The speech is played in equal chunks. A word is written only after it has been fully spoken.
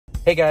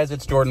Hey guys,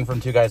 it's Jordan from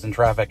Two Guys in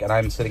Traffic, and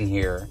I'm sitting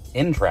here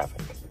in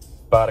traffic.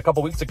 But a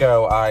couple weeks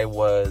ago, I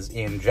was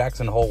in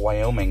Jackson Hole,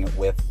 Wyoming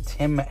with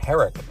Tim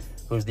Herrick,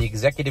 who's the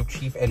executive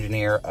chief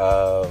engineer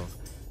of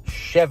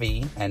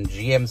Chevy and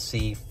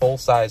GMC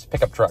full-size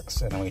pickup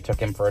trucks. And we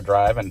took him for a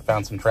drive and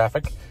found some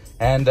traffic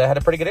and had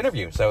a pretty good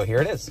interview. So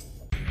here it is.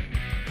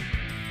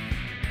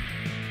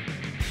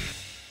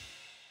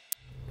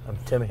 I'm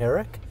Tim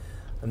Herrick.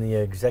 I'm the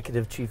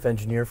executive chief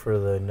engineer for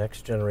the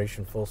next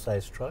generation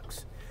full-size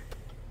trucks.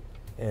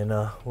 And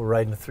we're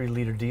riding a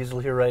 3-liter diesel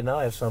here right now.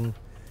 I have some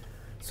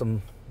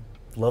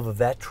love of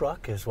that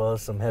truck, as well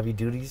as some heavy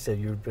duties that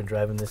you've been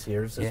driving this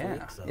week. So.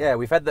 Yeah,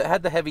 we've had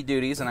the heavy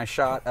duties, and I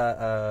shot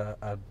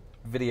a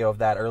video of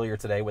that earlier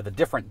today with a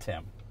different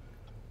Tim.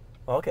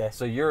 Okay.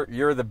 So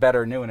you're the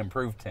better, new, and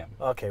improved Tim.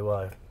 Okay.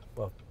 Well,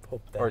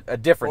 hope that or a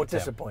different won't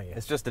Tim. Disappoint you.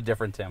 It's just a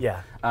different Tim.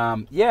 Yeah.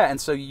 Yeah,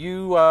 and so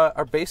you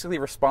are basically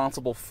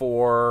responsible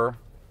for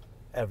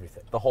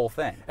everything, the whole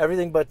thing.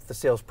 Everything but the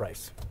sales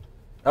price.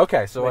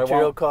 Okay, so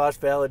material cost,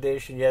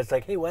 validation. Yeah, it's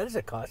like, hey, what does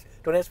it cost?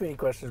 Don't ask me any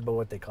questions about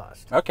what they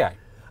cost. Okay.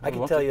 I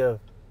can tell you.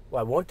 Well,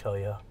 I won't tell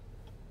you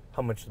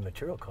how much the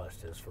material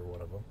cost is for one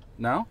of them.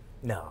 No?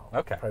 No.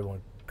 Okay. Probably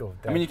won't go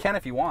with that. I mean, you can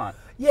if you want.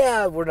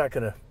 Yeah, we're not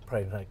going to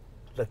probably not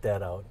let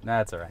that out. No,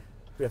 that's all right.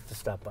 We have to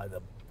stop by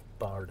the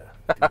bar to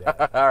do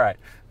that. All right.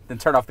 Then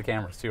turn off the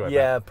cameras, too, I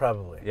bet.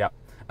 Probably. Yeah.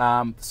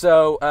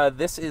 So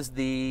this is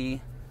the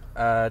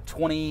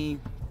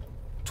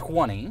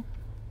 2020.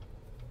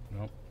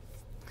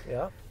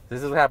 Yeah.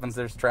 This is what happens.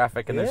 There's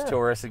traffic and there's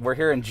tourists. We're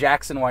here in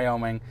Jackson,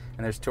 Wyoming,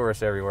 and there's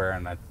tourists everywhere,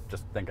 and I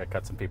just think I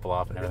cut some people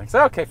off and everything.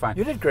 So, okay, fine.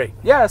 You did great.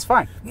 Yeah, it's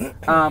fine.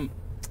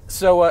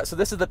 So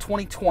this is the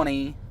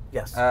 2020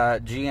 yes.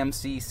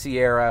 GMC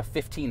Sierra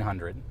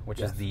 1500,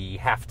 which is the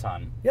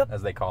half-ton,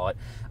 as they call it.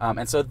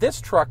 And so this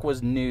truck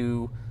was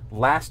new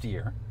last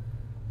year.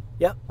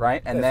 Yep.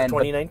 Right? And then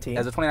 2019.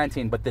 As of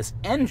 2019, but this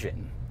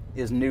engine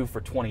is new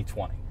for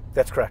 2020.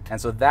 That's correct.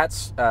 And so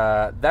that's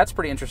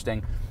pretty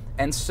interesting.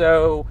 And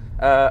so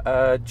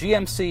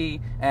GMC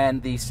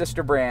and the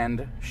sister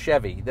brand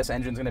Chevy, this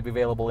engine's going to be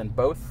available in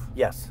both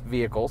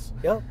vehicles.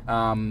 Yep.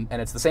 And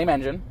it's the same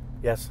engine.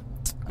 Yes.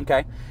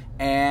 Okay.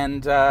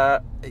 And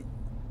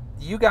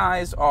you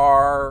guys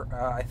are,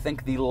 I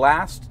think, the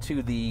last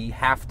to the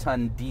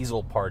half-ton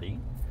diesel party.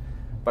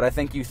 But I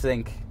think you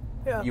think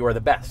you are the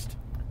best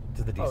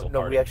to the diesel party.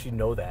 No, we actually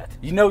know that.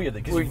 You know you're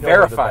because we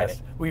verified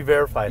it. We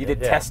verified it. You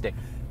did testing.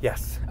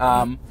 Yes.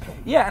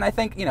 Yeah, and I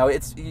think,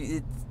 it's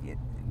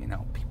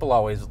people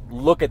always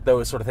look at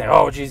those sort of things.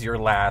 Oh, geez, you're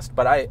last.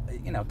 But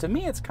to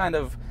me, it's kind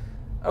of,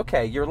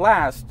 okay, you're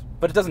last,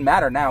 but it doesn't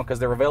matter now because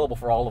they're available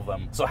for all of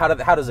them. So how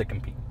does it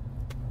compete?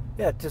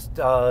 Yeah, just,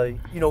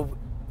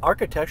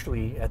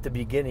 architecturally, at the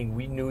beginning,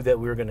 we knew that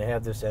we were going to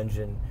have this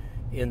engine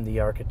in the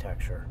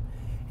architecture.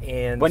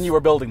 And when you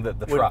were building the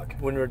truck?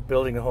 When we were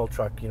building the whole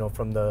truck,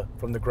 from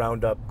the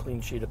ground up,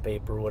 clean sheet of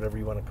paper, whatever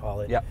you want to call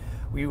it,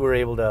 we were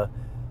able to,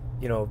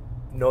 know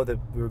that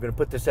we were going to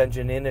put this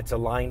engine in. It's a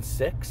line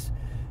 6.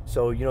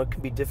 So, it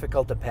can be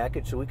difficult to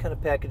package. So we kind of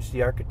packaged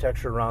the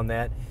architecture around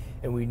that,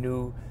 and we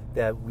knew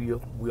that we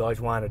always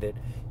wanted it.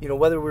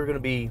 Whether we were going to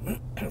be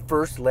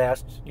first,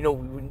 last, we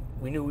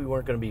knew we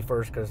weren't going to be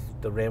first because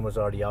the Ram was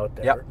already out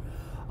there. Yep.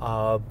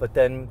 But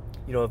then,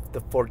 if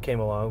the Ford came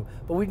along.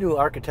 But we knew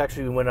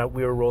architecturally when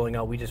we were rolling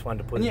out, we just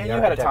wanted to put it in the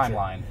architecture. And you had a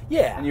timeline.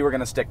 Yeah. And you were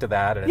going to stick to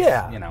that. And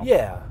Yeah.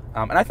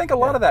 And I think a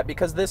lot of that,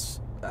 because this,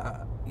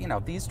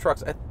 these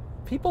trucks,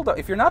 people don't,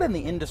 if you're not in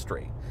the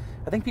industry,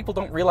 I think people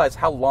don't realize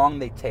how long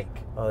they take.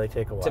 Oh, they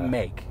take a while to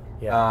make.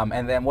 Yeah.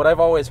 And then what I've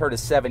always heard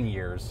is 7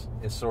 years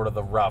is sort of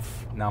the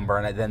rough number,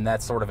 and then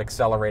that's sort of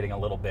accelerating a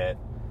little bit.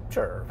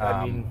 Sure.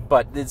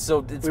 But it's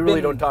we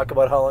really don't talk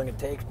about how long it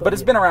takes. But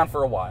it's been around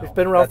for a while. It's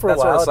been around for a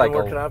while. It's been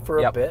working on for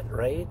a bit,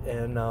 right?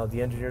 And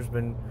the engineer's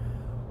been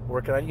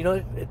working on.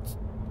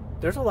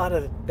 There's a lot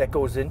of that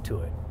goes into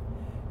it.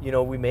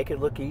 We make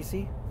it look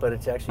easy, but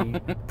it's actually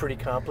pretty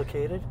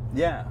complicated.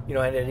 Yeah.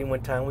 At any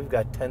one time, we've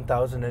got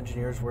 10,000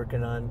 engineers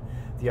working on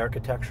the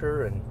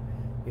architecture, and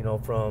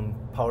from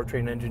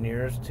powertrain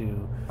engineers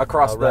to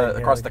across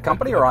the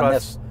company or on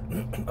this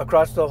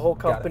across the whole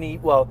company.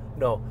 Well,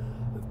 no,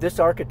 this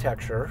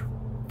architecture,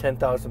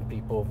 10,000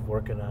 people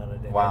working on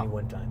it at any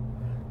one time.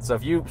 So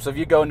if you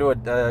go into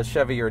a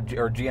Chevy or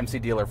GMC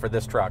dealer for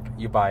this truck,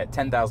 you buy it.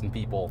 10,000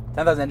 people,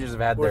 10,000 engineers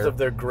have had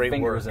their great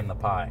fingers in the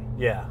pie.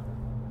 Yeah.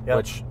 Yep.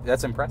 Which,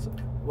 that's impressive.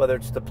 Whether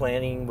it's the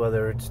planning,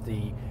 whether it's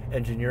the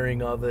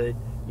engineering of it,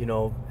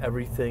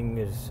 everything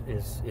is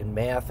in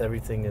math,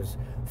 everything is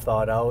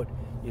thought out.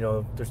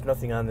 There's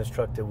nothing on this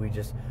truck that we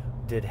just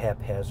did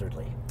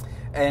haphazardly.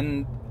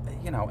 And,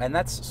 and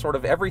that's sort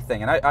of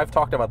everything. And I've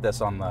talked about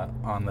this on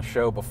the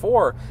show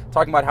before,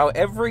 talking about how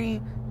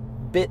every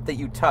bit that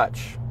you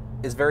touch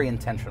is very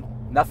intentional.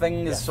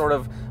 Nothing is sort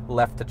of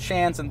left to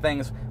chance and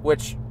things,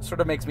 which sort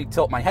of makes me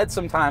tilt my head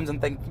sometimes and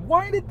think,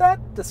 why did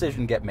that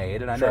decision get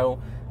made? And I know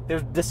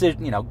there's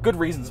good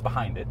reasons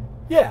behind it.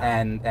 Yeah.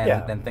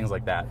 And things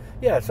like that.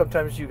 Yeah,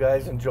 sometimes you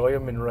guys enjoy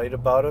them and write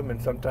about them,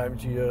 and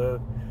sometimes you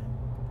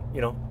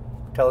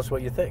tell us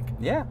what you think.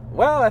 Yeah.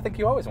 Well, I think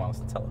you always want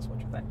us to tell us what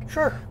you think.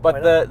 Sure.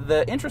 But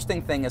the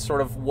interesting thing is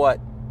sort of what,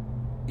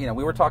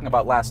 we were talking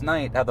about last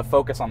night, how the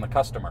focus on the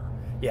customer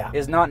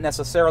is not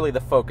necessarily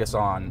the focus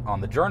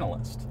on the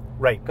journalist.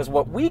 Right. Because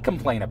what we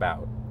complain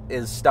about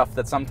is stuff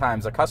that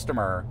sometimes a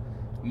customer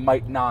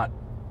might not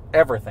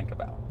ever think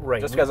about.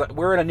 Right. Just because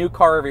we're in a new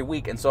car every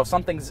week, and so if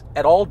something's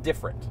at all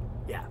different,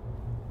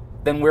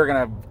 then we're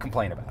going to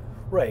complain about it.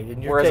 Right,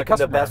 and you're taking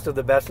the best of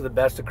the best of the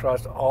best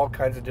across all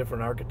kinds of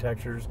different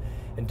architectures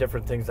and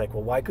different things. Like,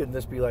 well, why couldn't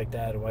this be like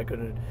that? And why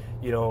couldn't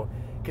it,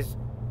 because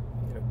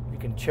you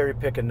can cherry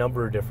pick a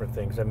number of different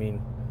things. I mean,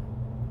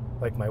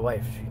 like my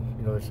wife,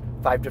 there's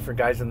 5 different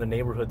guys in the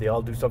neighborhood. They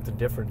all do something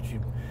different.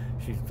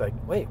 She's like,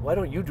 wait, why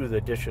don't you do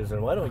the dishes,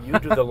 and why don't you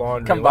do the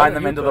laundry? Combine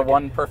them into the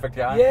one perfect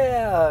guy?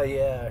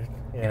 Yeah.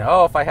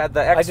 If I had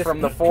the X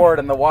from the Ford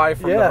and the Y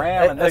from the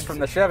Ram and this from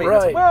the Chevy,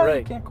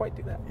 you can't quite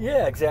do that.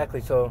 Yeah,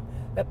 exactly. So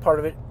that part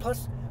of it.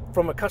 Plus,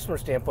 from a customer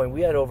standpoint,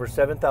 we had over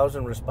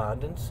 7,000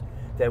 respondents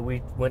that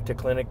we went to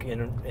clinic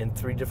in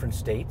 3 different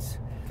states.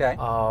 Okay.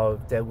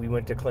 That we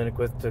went to clinic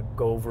with to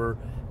go over,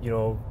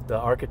 the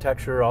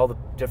architecture, all the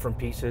different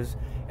pieces.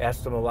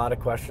 Asked them a lot of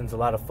questions, a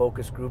lot of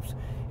focus groups.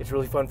 It's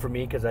really fun for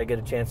me because I get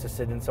a chance to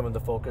sit in some of the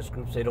focus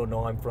groups. They don't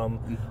know I'm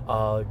from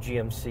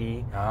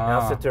GMC. And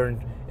I'll sit there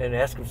and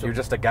ask them. You're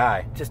just a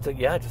guy. Just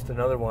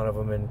another one of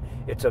them. And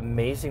it's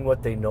amazing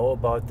what they know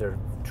about their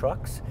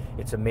trucks.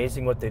 It's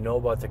amazing what they know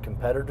about the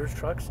competitors'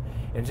 trucks.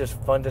 And it's just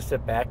fun to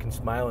sit back and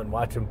smile and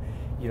watch them,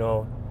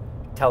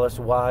 tell us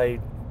why,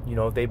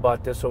 they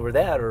bought this over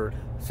that, or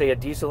say a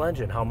diesel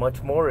engine, how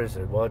much more is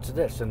it? Well, it's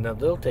this, and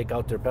they'll take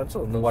out their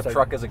pencil. And what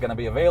truck is it going to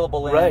be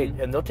available in? Right,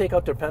 and they'll take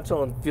out their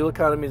pencil and fuel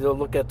economy. They'll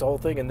look at the whole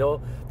thing, and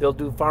they'll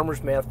do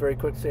farmer's math very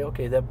quick. Say,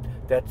 okay,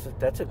 that's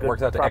a good.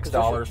 Works out to X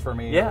dollars for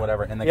me, or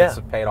whatever, and they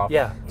get paid off.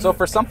 Yeah. So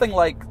for something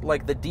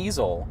like the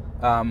diesel,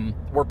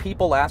 were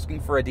people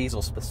asking for a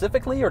diesel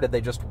specifically, or did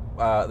they just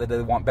did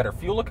they want better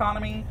fuel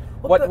economy?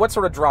 Well, what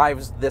sort of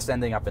drives this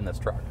ending up in this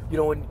truck?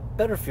 In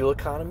better fuel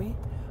economy,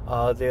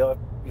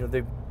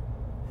 they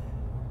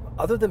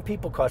other than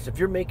people costs, if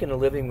you're making a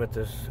living with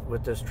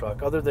this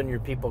truck, other than your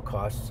people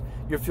costs,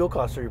 your fuel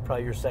costs are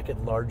probably your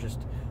second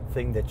largest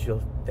thing that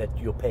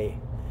you'll pay,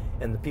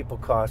 and the people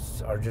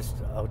costs are just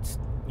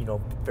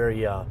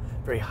very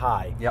very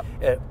high. Yep.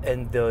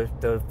 And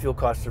the fuel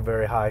costs are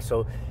very high,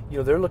 so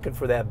they're looking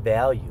for that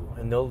value,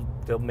 and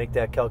they'll make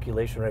that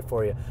calculation right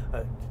for you.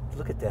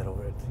 Look at that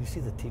over there. Do you see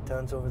the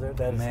Tetons over there?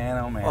 That is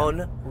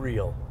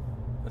unreal.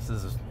 This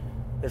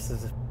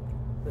is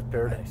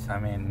paradise. I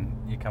mean,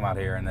 you come out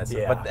here and this,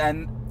 yeah.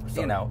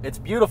 It's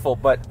beautiful,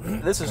 but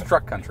this is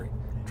truck country.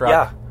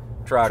 Truck.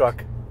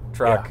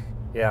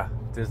 Yeah.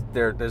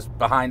 There's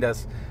behind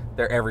us.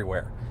 They're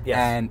everywhere. Yes.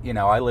 And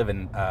I live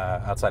in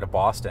outside of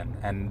Boston,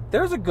 and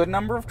there's a good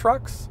number of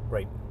trucks.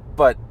 Right.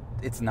 But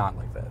it's not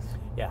like this.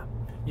 Yeah.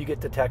 You get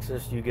to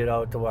Texas, you get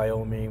out to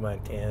Wyoming,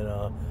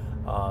 Montana.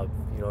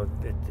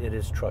 It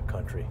is truck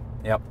country.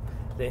 Yep.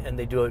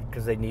 They do it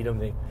because they need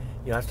them.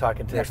 I was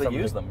talking to they actually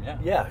use them. Yeah.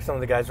 Yeah. Some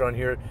of the guys around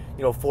here,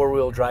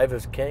 4-wheel drive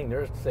is king.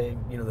 They're saying,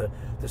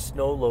 the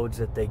snow loads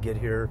that they get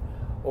here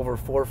over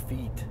 4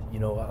 feet,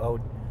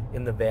 out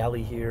in the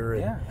valley here.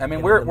 Yeah. I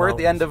mean, we're at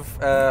the end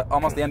of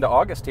almost the end of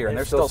August here, and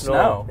there's still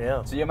snow.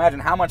 Yeah. So you imagine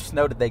how much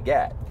snow did they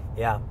get?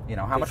 Yeah.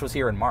 How much was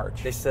here in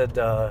March? They said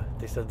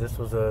this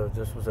was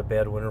a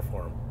bad winter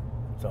for them.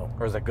 So.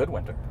 Or is it a good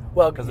winter?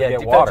 Well, because they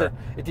get water.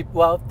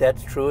 Well,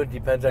 that's true. It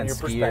depends on your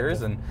skiers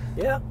perspective.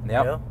 Yeah.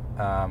 Yeah.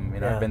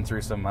 I've been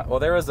through some.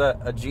 There was a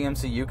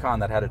GMC Yukon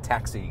that had a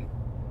taxi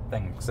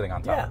thing sitting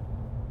on top. Yeah.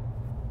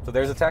 So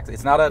there's a taxi.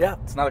 It's not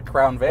a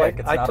Crown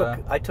Vic.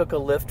 I took a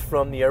lift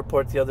from the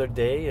airport the other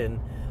day, and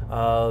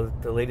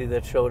the lady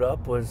that showed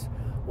up was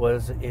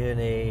in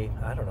a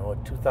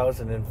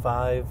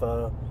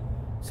 2005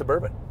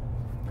 Suburban.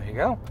 There you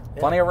go.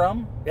 Plenty of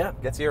room. Yeah.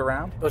 Gets you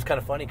around. It was kind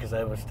of funny because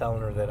I was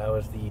telling her that I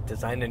was the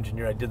design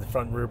engineer. I did the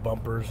front and rear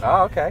bumpers.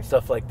 Oh, okay.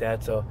 Stuff like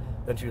that. So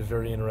then she was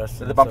very interested.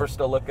 Did the bumpers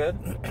still look good?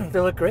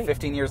 They look great.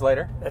 15 years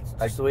later? That's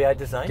just the way I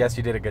designed it. Guess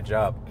you did a good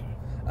job.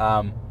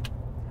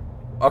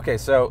 Okay,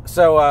 so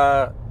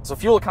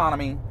fuel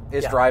economy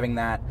is driving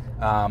that.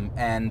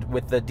 And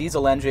with the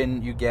diesel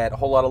engine, you get a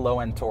whole lot of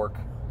low-end torque.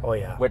 Oh,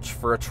 yeah. Which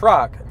for a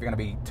truck, if you're going to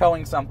be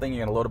towing something,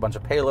 you're going to load a bunch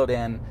of payload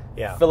in,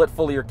 fill it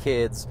full of your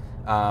kids.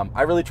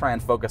 I really try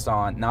and focus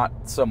on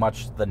not so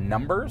much the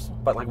numbers,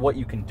 but like what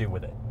you can do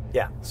with it.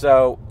 Yeah.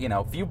 So,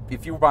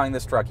 if you're buying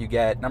this truck, you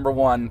get, number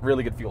one,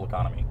 really good fuel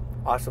economy.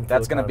 Awesome.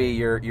 That's going to be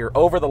your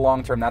over the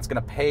long term. That's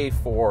going to pay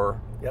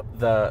for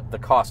the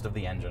cost of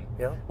the engine.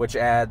 Yeah. Which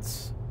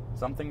adds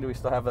something. Do we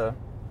still have a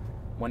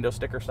window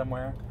sticker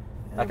somewhere?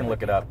 I can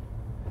look it up.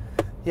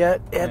 Yeah,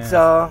 it's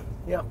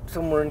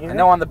somewhere in here. I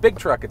know on the big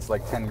truck it's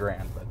like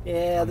 $10,000. But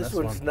yeah, this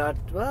one's not.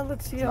 Well,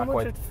 let's see how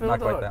much it's filled not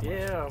quite out. that much.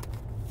 Yeah.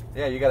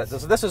 Yeah, you got it. So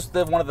this is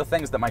one of the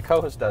things that my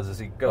co-host does is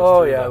he goes.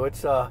 Oh yeah,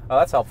 it's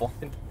that's helpful.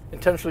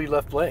 Intentionally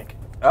left blank.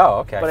 Oh,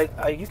 okay.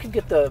 But you can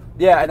get the.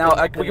 Yeah, now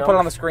we can put it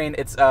on the screen.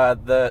 It's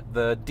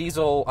the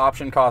diesel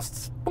option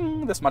costs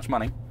this much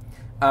money.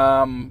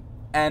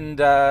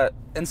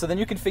 And so then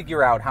you can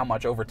figure out how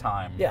much over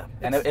time. Yeah.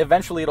 And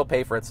eventually it'll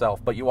pay for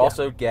itself. But you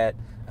also get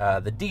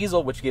the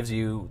diesel, which gives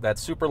you that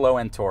super low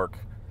end torque,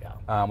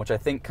 which I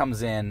think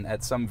comes in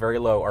at some very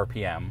low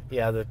RPM.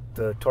 Yeah,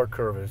 the torque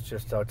curve is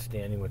just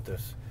outstanding with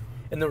this.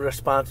 And the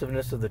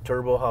responsiveness of the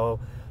turbo,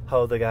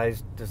 how the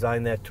guys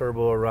designed that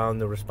turbo around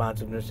the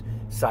responsiveness,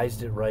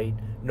 sized it right,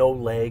 no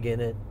lag in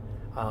it,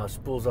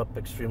 spools up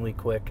extremely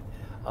quick.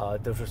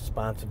 The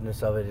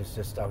responsiveness of it is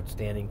just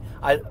outstanding.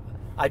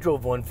 I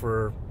drove one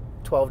for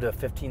 12 to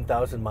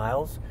 15,000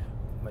 miles,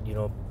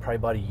 probably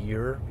about a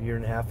year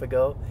and a half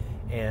ago,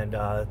 and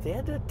they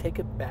had to take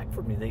it back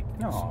from me. They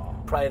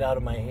pry it out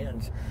of my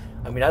hands.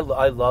 I mean, I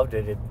loved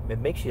it. It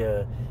makes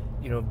you,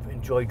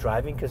 enjoy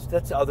driving, because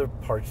that's the other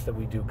parts that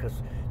we do, because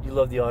you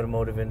love the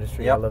automotive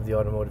industry. Yep. I love the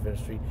automotive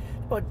industry.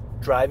 It's about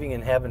driving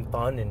and having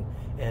fun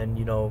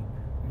and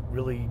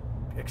really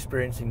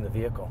experiencing the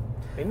vehicle.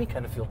 Made me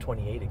kind of feel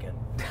 28 again.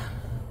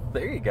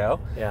 There you go.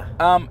 Yeah.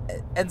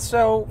 And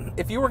so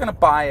if you were going to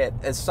buy it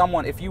as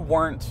someone, if you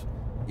weren't,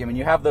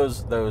 you have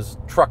those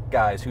truck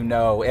guys who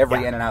know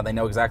every in and out, they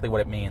know exactly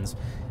what it means.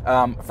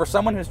 For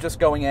someone who's just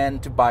going in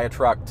to buy a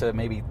truck to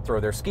maybe throw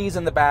their skis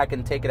in the back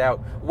and take it out,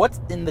 what's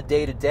in the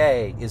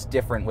day-to-day is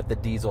different with the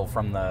diesel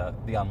from the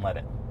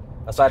unleaded,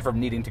 aside from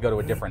needing to go to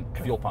a different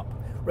fuel pump?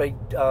 Right.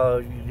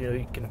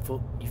 You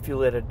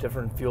fuel it at a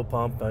different fuel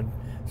pump, and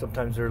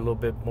sometimes they're a little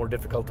bit more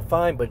difficult to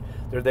find, but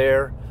they're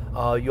there.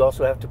 You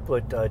also have to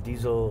put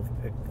diesel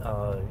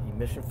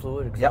emission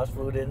fluid, exhaust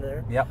fluid in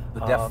there. Yep, the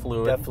DEF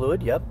fluid. DEF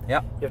fluid, yep.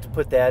 Yep. You have to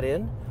put that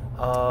in.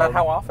 About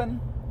how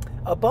often?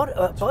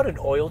 About an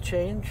oil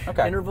change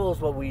interval is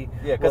what we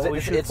because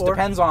it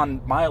depends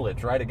on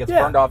mileage, right? It gets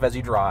burned off as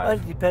you drive.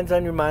 It depends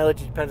on your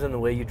mileage. It depends on the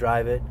way you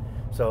drive it.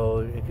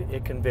 So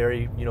it can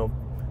vary,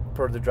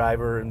 per the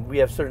driver. And we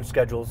have certain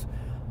schedules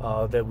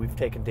that we've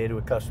taken data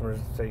with customers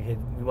and say, hey,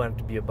 we want it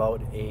to be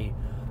about a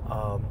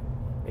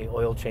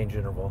oil change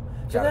interval.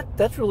 So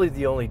that's really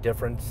the only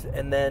difference.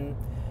 And then,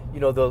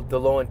 the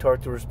low end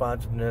torque, the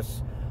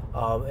responsiveness,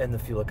 and the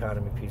fuel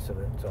economy piece of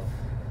it. So.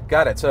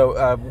 Got it. So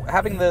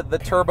having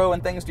the turbo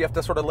and things, do you have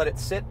to sort of let it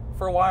sit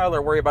for a while,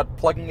 or worry about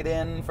plugging it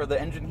in for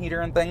the engine heater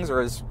and things,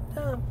 or is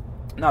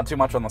not too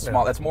much on the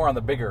small? That's more on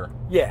the bigger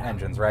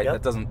engines, right?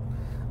 That doesn't.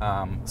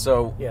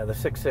 So the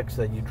 6.6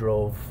 that you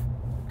drove.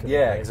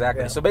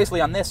 Exactly. Yeah. So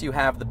basically, on this, you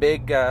have the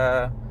big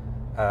low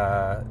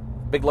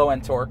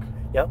end torque,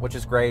 which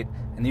is great,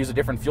 and use a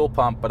different fuel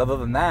pump. But other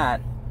than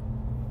that,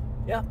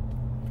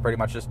 pretty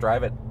much just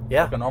drive it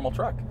like a normal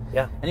truck.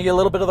 Yeah, and you get a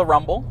little bit of the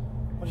rumble,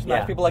 which is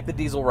nice. People like the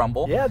diesel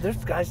rumble. Yeah,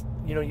 there's guys,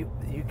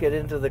 you get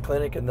into the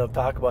clinic and they'll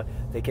talk about,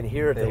 they can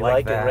hear it, they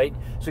like it, right?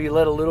 So you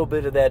let a little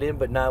bit of that in,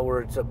 but not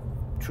where it's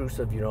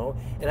obtrusive,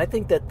 And I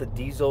think that the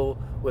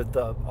diesel, with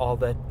all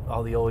the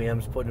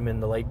OEMs putting them in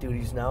the light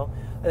duties now,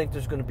 I think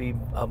there's going to be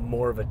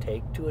more of a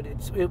take to it.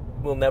 It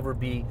will never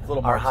be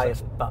our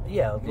highest, a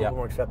little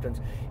more acceptance.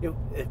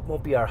 It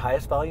won't be our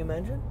highest volume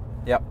engine.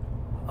 Yep.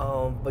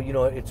 But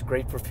it's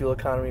great for fuel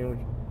economy.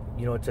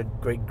 It's a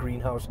great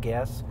greenhouse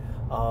gas,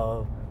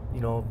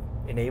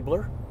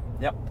 enabler.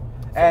 Yep.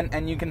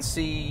 And you can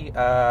see,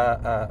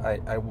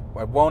 I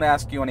won't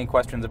ask you any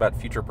questions about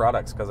future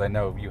products, because I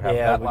know you have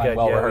that line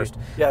well rehearsed.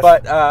 Yes.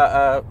 But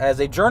as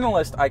a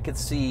journalist, I could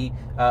see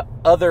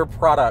other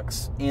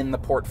products in the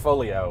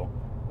portfolio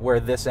where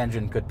this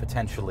engine could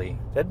potentially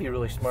be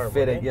really smart.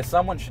 Fit in. Yeah,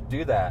 someone should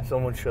do that.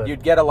 Someone should.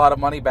 You'd get a lot of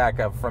money back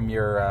up from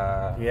your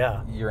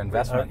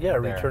investment.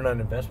 Return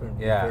on investment would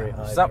be very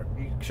high.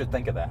 You should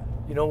think of that.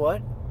 You know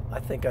what? I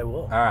think I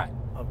will. All right.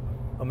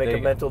 I'll make a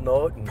mental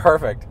note.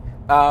 Perfect.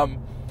 So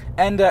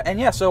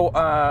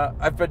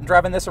I've been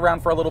driving this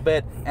around for a little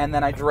bit, and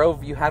then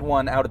you had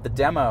one out at the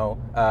demo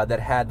that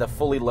had the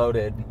fully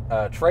loaded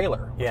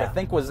trailer, which I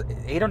think was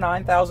 8,000 or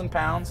 9,000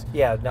 pounds.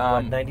 Yeah,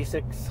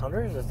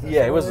 9,600.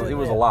 Yeah, it was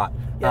a lot.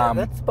 Yeah,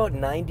 that's about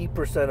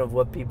 90% of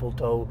what people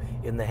tow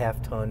in the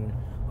half-ton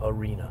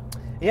arena.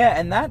 Yeah,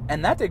 and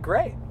that did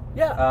great.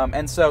 Yeah.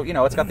 And so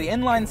it's got the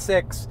inline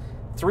 6,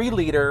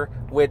 3-liter,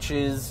 which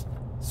is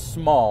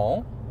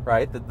small,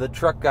 right? The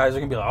truck guys are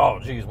gonna be like, oh,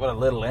 geez, what a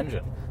little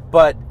engine.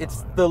 But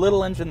it's the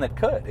little engine that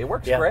could. It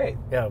works great.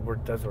 Yeah,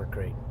 it does work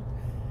great.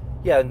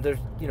 Yeah, and there's,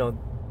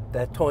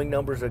 that towing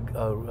number is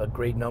a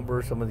great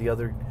number. Some of the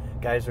other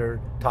guys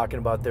are talking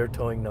about their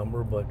towing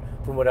number, but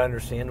from what I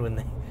understand,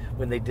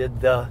 when they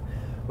did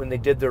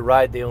their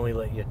ride, they only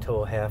let you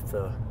tow half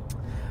the.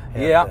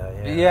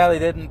 They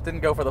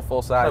didn't go for the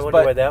full size. I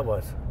wonder why that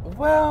was.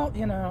 Well,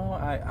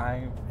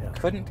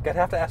 I'd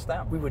have to ask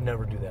them. We would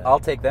never do that. I'll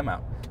take them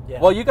out. Yeah.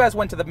 Well, you guys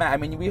went to the Max. I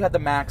mean, we had the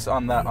Max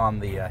on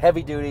the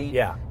heavy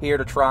duty here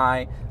to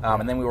try,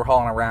 and then we were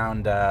hauling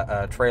around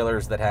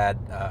trailers that had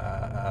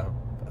a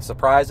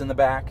surprise in the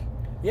back.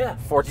 Yeah.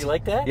 Did you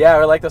like that? Yeah,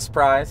 I like the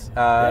surprise.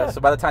 So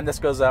by the time this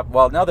goes up,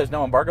 there's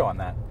no embargo on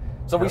that.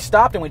 So we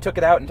stopped and we took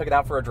it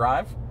out for a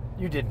drive.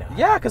 You did not.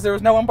 Yeah, because there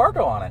was no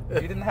embargo on it.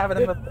 You didn't have it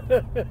in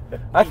the.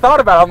 I thought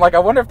about it. I'm like, I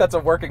wonder if that's a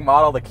working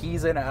model. The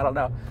keys in it. I don't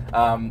know.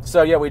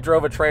 We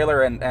drove a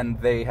trailer, and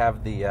they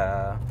have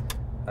the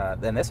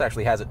then this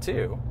actually has it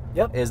too.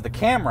 Yep. Is the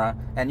camera,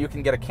 and you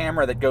can get a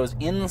camera that goes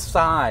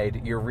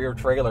inside your rear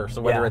trailer. So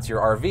whether it's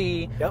your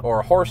RV or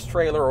a horse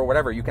trailer or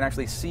whatever, you can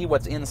actually see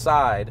what's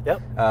inside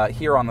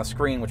here on the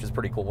screen, which is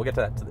pretty cool. We'll get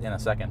to that in a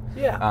second.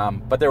 Yeah.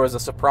 But there was a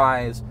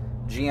surprise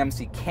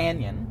GMC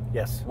Canyon,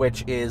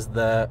 which is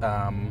the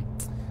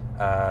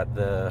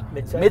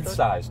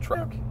mid-size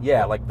truck.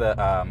 Yeah, like the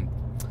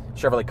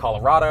Chevrolet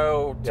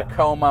Colorado,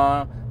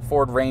 Tacoma,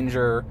 Ford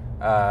Ranger,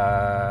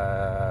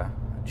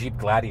 Jeep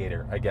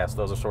Gladiator. I guess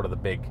those are sort of the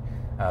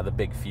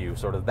big few,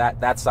 sort of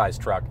that size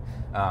truck.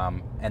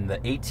 And the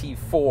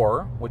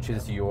AT4, which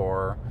is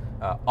your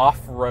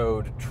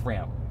off-road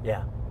trim,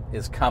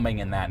 is coming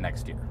in that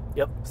next year.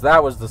 Yep. So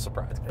that was the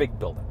surprise. Big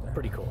build up there.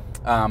 Pretty cool.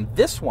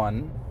 This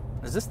one,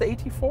 is this the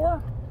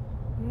AT4?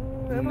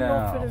 I don't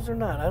know if it is or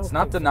not. It's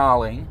not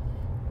Denali.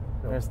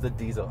 No. There's the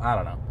diesel. I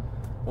don't know.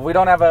 Well, we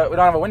don't have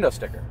a window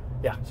sticker.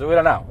 Yeah. So we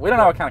don't know. We don't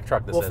know what kind of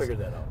truck this is. We'll figure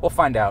that out. We'll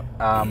find out.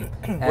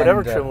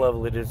 Whatever trim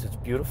level it is, it's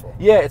beautiful.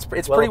 Yeah, it's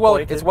pretty well.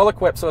 It's well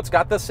equipped. So it's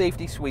got the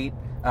safety suite.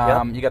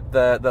 You got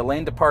the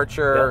lane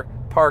departure,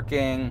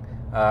 parking,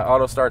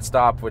 auto start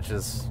stop, which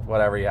is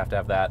whatever, you have to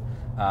have that.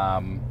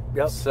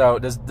 So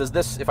does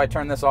this, if I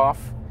turn this off,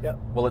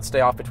 will it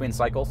stay off between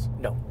cycles?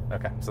 No.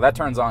 Okay, so that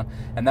turns on,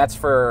 and that's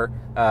for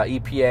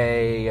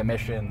EPA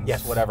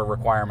emissions, whatever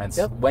requirements.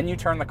 When you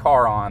turn the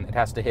car on, it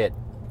has to hit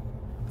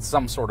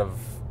some sort of,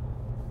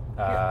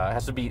 it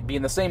has to be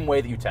in the same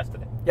way that you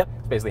tested it.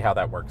 That's basically how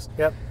that works.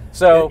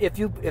 So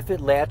if it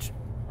latched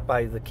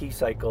by the key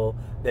cycle,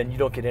 then you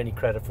don't get any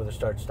credit for the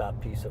start-stop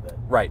piece of it.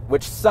 Right,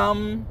 which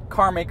some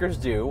car makers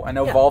do. I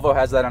know Volvo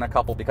has that on a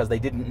couple because they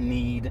didn't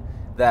need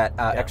that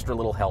extra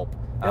little help.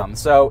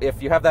 So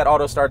if you have that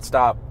auto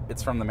start-stop,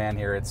 it's from the man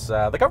here. It's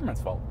the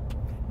government's fault.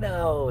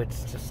 No,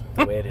 it's just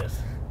the way it is.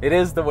 It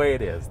is the way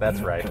it is. That's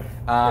right.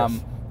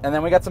 And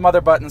then we got some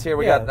other buttons here.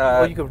 We got.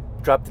 Well, you can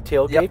drop the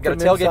tailgate. Yep, got a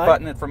tailgate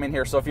button from in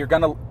here. So if you're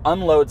going to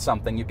unload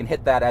something, you can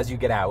hit that as you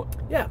get out.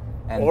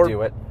 And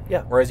do it.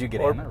 Or as you get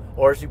in.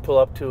 Or as you pull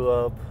up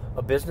to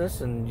a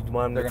business and you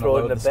want them to throw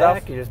it in the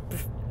back, you just.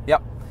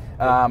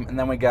 And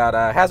then we got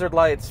hazard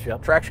lights,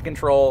 traction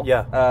control,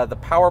 the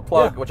power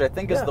plug, which I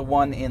think is the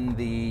one in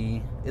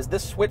the. Is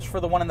this switch for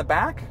the one in the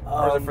back,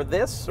 or is it for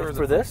this? Or it's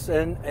for this,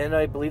 and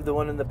I believe the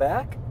one in the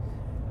back.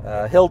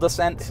 Hill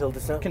descent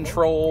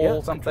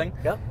control something.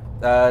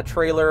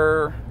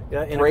 Trailer.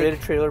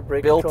 Integrated trailer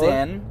brake built controller.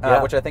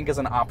 in, which I think is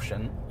an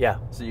option.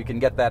 So you can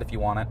get that if you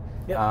want it.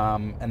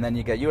 And then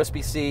you got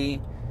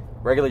USB-C,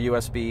 regular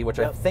USB, which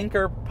I think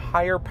are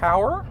higher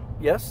power.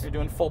 Yes. You're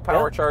doing full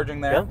power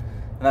charging there.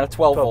 And then a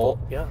 12 volt.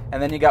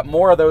 And then you got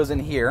more of those in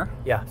here.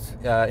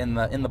 In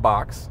the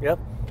box.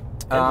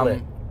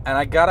 And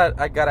I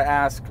gotta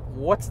ask,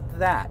 what's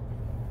that?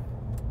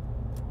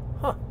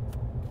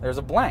 There's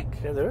a blank.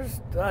 Yeah,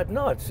 there's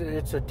no.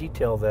 It's a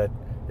detail that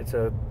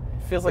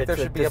feels like there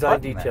should be a design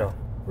button detail. There.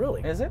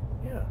 Really? Is it?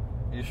 Yeah.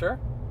 Are you sure?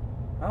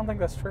 I don't think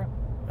that's true.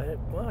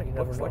 Well, you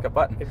never Looks know. like a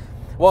button.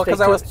 Well,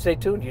 because stay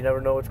tuned. You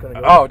never know what's going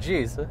to go. Oh,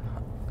 geez.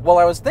 Well,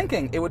 I was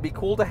thinking it would be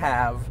cool to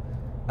have.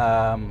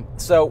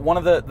 So one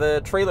of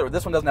the trailer.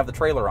 This one doesn't have the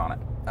trailer on it.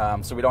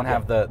 So we don't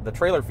have the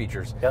trailer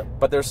features.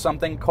 But there's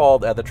something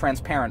called the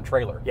transparent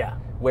trailer.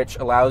 Which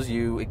allows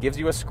you. It gives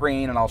you a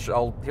screen, and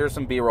I'll here's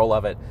some B-roll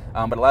of it.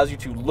 But allows you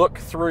to look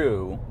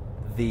through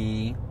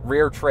the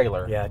rear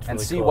trailer and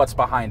really see cool. what's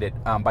behind it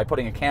by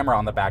putting a camera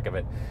on the back of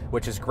it,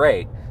 which is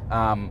great.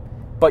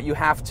 But you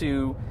have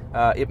to.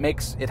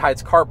 It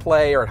hides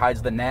CarPlay or it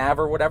hides the nav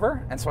or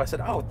whatever. And so I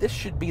said, oh, this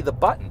should be the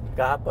button.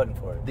 Got a button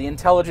for it. The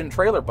intelligent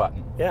trailer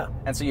button.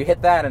 And so you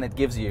hit that and it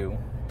gives you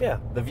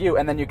the view,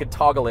 and then you could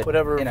toggle it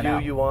whatever in and view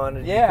out. you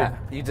want.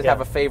 You just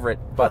have a favorite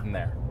button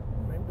there.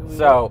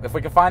 So if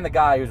we can find the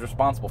guy who's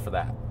responsible for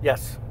that,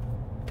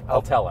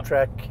 I'll tell him.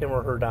 Track him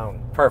or her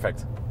down.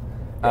 Perfect.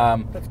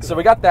 So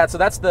we got that. So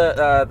that's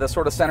the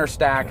sort of center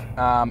stack,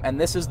 and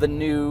this is the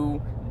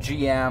new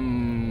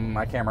GM.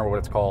 I can't remember what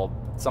it's called.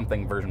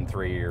 Something version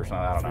 3 or something.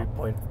 I don't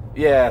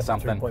know.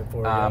 Something.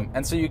 3.4.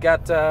 And so you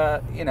got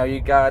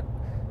you got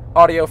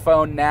audio,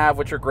 phone, nav,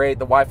 which are great.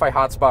 The Wi-Fi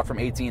hotspot from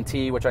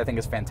AT&T, which I think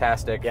is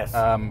fantastic.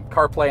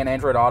 CarPlay and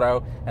Android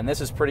Auto, and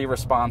this is pretty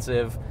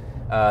responsive.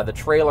 The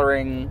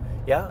trailering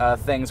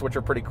things, which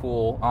are pretty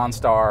cool.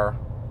 OnStar.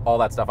 All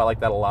that stuff. I like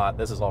that a lot.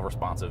 This is all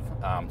responsive.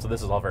 So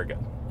this is all very good.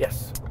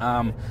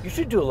 You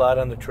should do a lot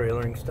on the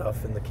trailering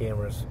stuff and the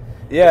cameras.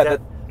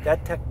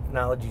 That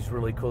technology is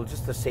really cool.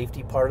 Just the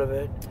safety part of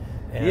it.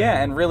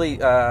 And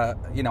really,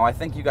 I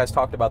think you guys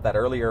talked about that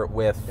earlier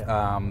with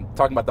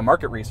talking about the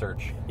market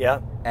research.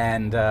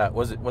 And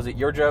was it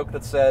your joke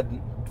that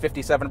said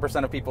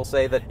 57% of people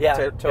say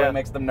that towing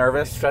makes them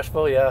nervous? It's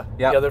stressful, The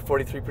other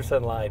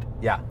 43% lied.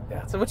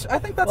 So which I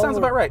think that sounds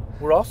about right.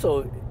 We're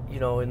also,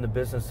 in the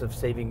business of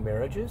saving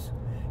marriages,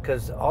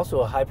 because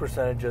also a high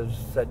percentage of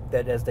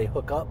that as they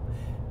hook up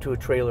to a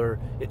trailer,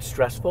 it's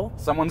stressful.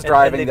 Someone's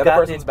driving, the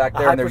other person's back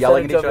there, and they're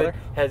yelling at each other.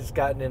 Has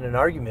gotten in an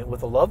argument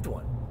with a loved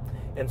one.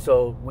 And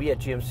so we at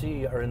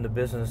GMC are in the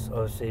business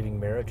of saving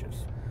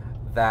marriages.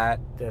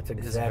 That's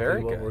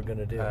exactly what we're going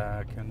to do.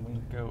 Can we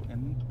go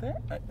in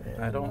there?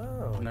 I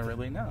don't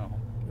really know.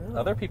 No.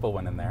 Other people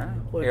went in there.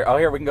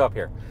 Here, we can go up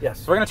here.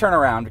 Yes. So we're going to turn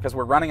around because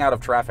we're running out of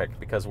traffic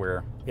because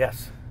we're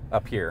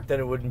up here.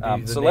 Then it wouldn't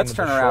be so let's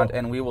turn around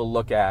and we will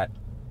look at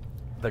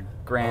the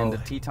Grand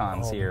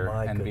Tetons here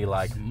and be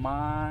like,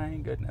 my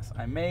goodness.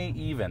 I may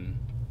even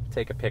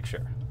take a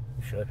picture.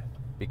 You should.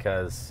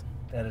 Because...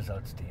 that is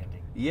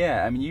outstanding.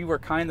 Yeah, I mean, you were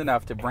kind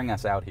enough to bring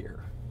us out here.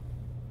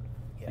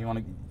 Yeah. You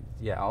want to...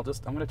 Yeah, I'm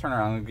going to turn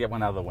around and get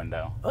one out of the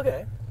window.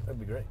 Okay, that'd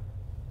be great.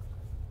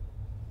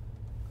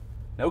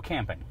 No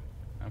camping.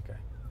 Okay.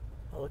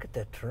 Oh, look at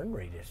that turn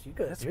radius.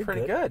 That's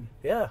pretty good.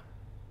 Yeah.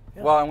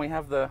 Well, and we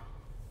have the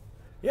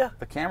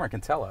the camera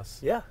can tell us.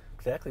 Yeah,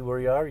 exactly where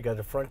you are. You got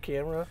the front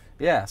camera.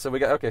 Yeah, so we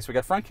got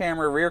front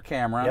camera, rear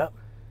camera. Yep.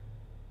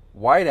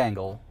 Wide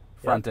angle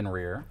front and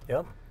rear.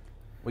 Yep.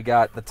 We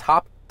got the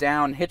top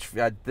down hitch.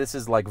 This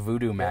is like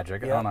voodoo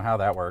magic. Yep. I don't know how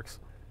that works.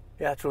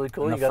 Yeah, it's really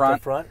cool. In you got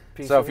the front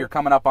piece. So if you're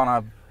coming up on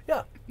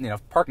a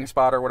parking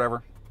spot or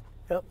whatever,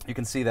 yep, you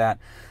can see that.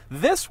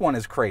 This one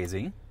is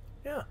crazy.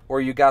 Yeah. Or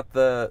you got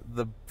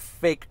the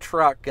fake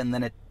truck and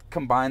then it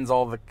combines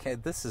all the...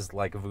 This is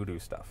like voodoo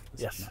stuff.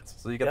 This is nuts.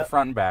 So you got the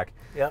front and back.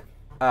 Yep.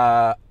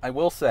 I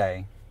will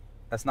say,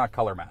 that's not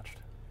color matched.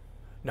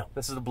 No.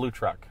 This is a blue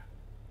truck.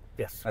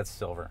 Yes. That's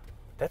silver.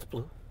 That's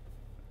blue.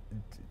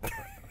 Are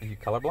you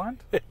colorblind?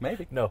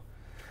 Maybe. No.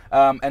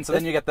 And so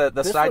then you get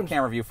the side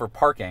camera view for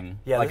parking,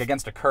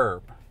 against a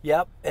curb.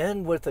 Yep.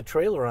 And with the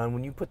trailer on,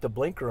 when you put the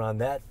blinker on,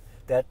 that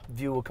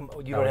view will come.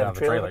 You don't have a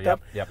trailer.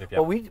 Yep.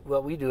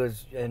 What we do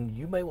is, and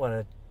you might want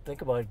to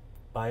think about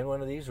buying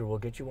one of these, or we'll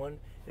get you one.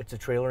 It's a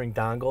trailering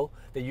dongle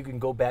that you can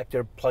go back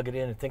there, plug it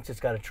in. It thinks it's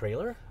got a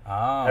trailer.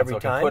 Oh, every so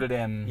time. Can put it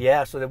in.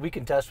 Yeah, so that we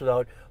can test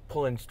without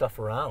pulling stuff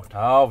around.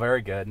 Oh,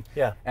 very good.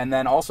 Yeah. And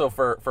then also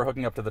for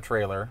hooking up to the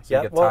trailer, so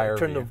you get tire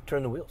view.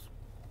 Turn the wheels.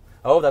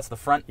 Oh, that's the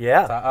front.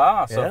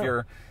 Yeah. So if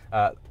you're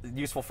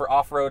useful for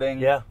off-roading.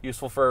 Yeah.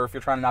 Useful for if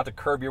you're trying not to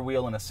curb your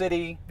wheel in a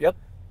city. Yep.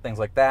 Things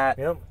like that.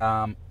 Yep.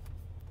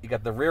 You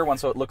got the rear one,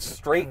 so it looks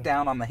straight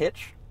down on the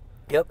hitch.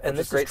 Yep, and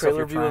this is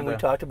trailer view, and we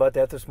talked about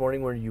that this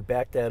morning, where you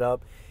back that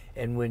up,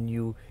 and when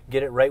you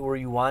get it right where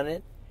you want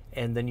it,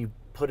 and then you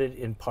put it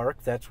in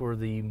park, that's where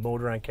the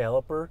motor on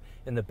caliper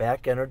in the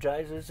back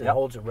energizes and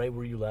holds it right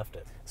where you left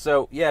it.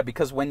 So yeah,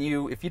 because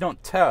if you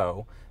don't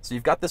tow, so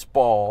you've got this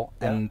ball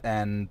and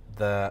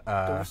the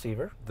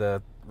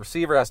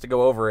receiver has to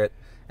go over it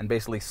and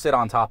basically sit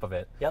on top of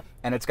it. Yep.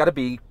 And it's got to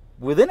be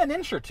within an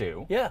inch or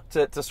two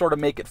to sort of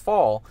make it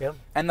fall. Yep.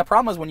 And the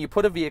problem is when you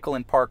put a vehicle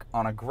in park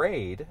on a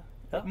grade,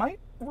 it might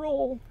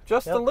roll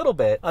just a little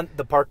bit.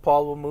 The park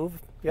pawl will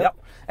move. Yep.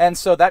 And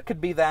so that could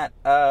be that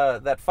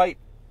fight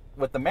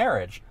with the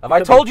marriage. If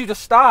I told you to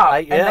stop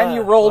and then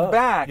you rolled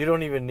back. You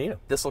don't even need them.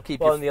 This will keep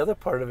you... Well, and the other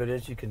part of it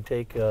is you can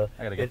take... I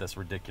got to get this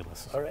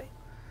ridiculous. All right.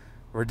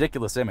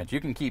 Ridiculous image.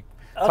 You can keep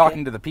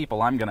talking to the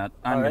people. I'm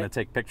gonna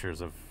take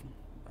pictures of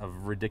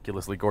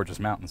ridiculously gorgeous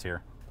mountains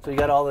here. So you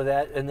got all of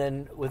that, and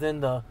then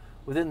within that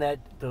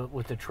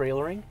with the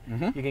trailering,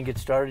 you can get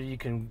started. You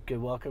can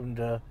get welcome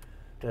to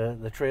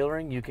the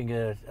trailering. You can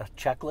get a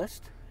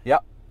checklist.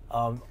 Yep.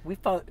 We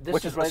found this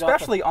which is right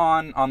especially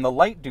on the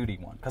light duty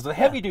one, because the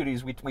heavy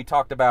duties we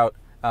talked about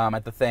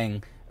at the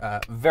thing,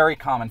 very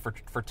common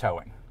for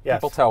towing. Yes.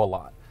 People tow a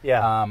lot.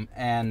 Yeah.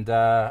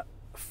 And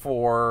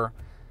for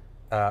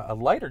a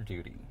lighter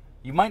duty,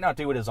 you might not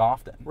do it as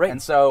often. Right.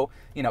 And so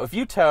if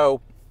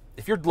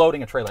you're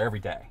loading a trailer every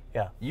day,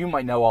 you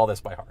might know all this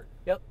by heart.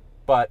 Yep.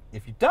 But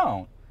if you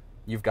don't,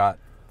 you've got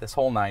this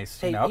whole nice,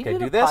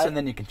 do this, and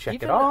then you can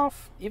check it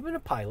off. Even a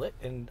pilot,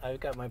 and I've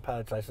got my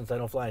pilot's license. I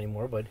don't fly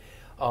anymore, but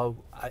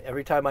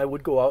every time I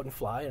would go out and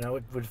fly, and I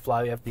would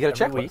fly every week. You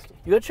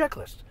got a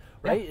checklist,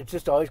 right? Yeah. It's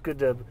just always good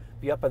to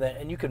be up on that,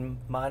 and you can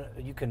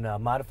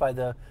modify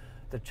the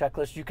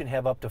checklist. You can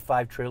have up to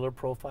 5 trailer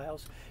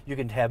profiles. You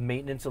can have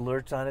maintenance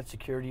alerts on it,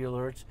 security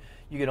alerts.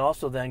 You can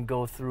also then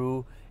go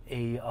through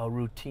a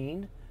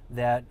routine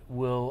that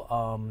will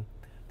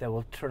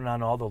turn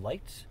on all the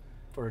lights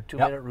for a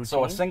 2-minute routine.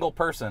 So a single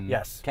person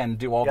can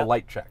do all the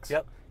light checks.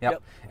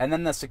 Yep. And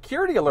then the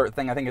security alert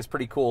thing I think is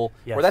pretty cool.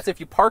 Yes. Where that's if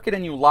you park it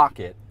and you lock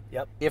it.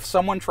 Yep. If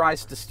someone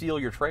tries to steal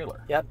your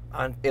trailer. Yep.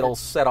 It'll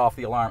set off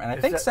the alarm, and I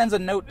think sends a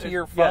note to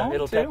your phone. Yeah,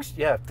 it'll too. text.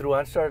 Yeah, through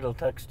OnStar, it'll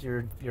text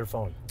your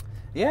phone.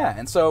 Yeah,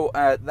 and so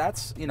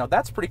that's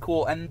pretty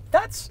cool, and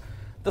that's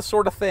the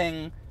sort of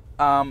thing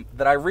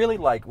that I really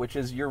like, which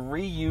is you're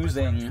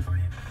reusing.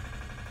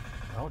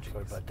 Oh,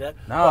 sorry about that.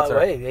 No, it's all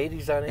right.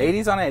 80s on 8.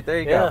 80s on 8. There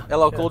you go.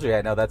 LL Cool J.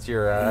 I know that's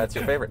your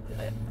favorite.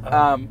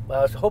 Well,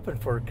 I was hoping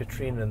for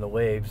Katrina and the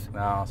Waves.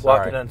 No, sorry.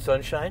 Walking on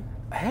Sunshine.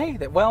 Hey,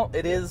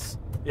 it is.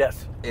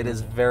 Yes. It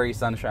is very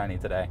sunshiny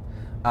today.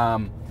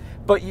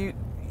 But you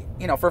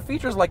know, for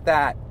features like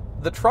that,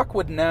 the truck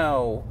would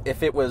know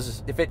if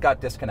it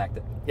got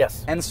disconnected.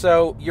 Yes. And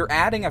so you're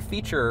adding a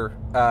feature,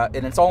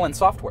 and it's all in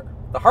software.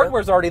 The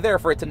hardware's already there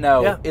for it to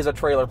know is a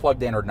trailer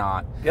plugged in or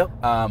not. Yep.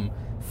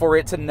 For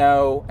it to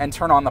know and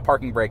turn on the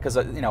parking brake, because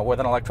with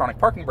an electronic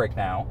parking brake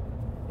now,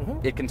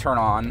 it can turn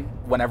on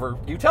whenever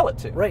you tell it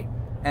to. Right.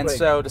 And Right.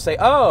 so to say,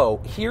 oh,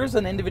 here's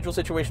an individual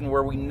situation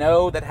where we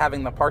know that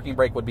having the parking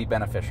brake would be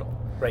beneficial.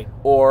 Right.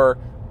 Or,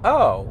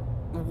 oh,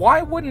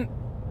 why wouldn't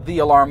the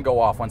alarm go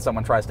off when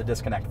someone tries to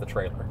disconnect the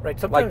trailer? Right.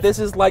 Sometimes, like, this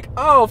is like,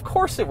 oh, of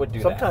course it would do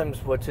that.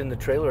 Sometimes what's in the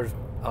trailer is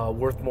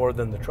worth more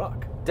than the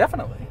truck.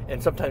 Definitely.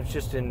 And sometimes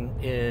just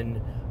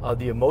in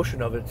the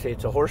emotion of it, say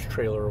it's a horse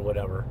trailer or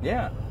whatever.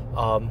 Yeah.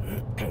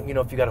 You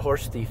know, if you got a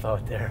horse thief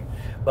out there.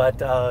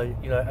 But,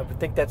 you know, I would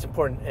think that's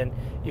important. And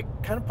you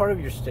kind of part of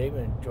your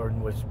statement,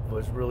 Jordan,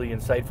 was really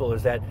insightful,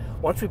 is that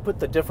once we put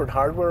the different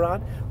hardware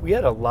on, we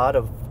had a lot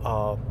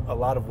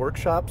of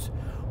workshops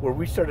where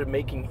we started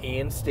making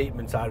and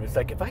statements out of it. It's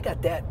like, if I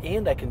got that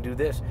and I can do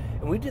this.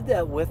 And we did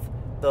that with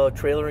the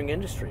trailering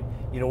industry.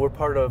 You know, we're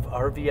part of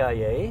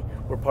RVIA,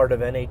 we're part of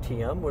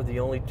NATM, we're the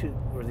only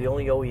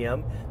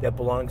OEM that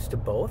belongs to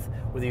both.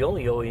 We're the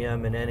only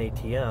OEM in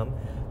NATM.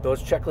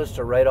 Those checklists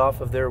are right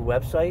off of their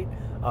website.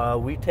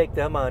 We take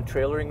them on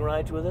trailering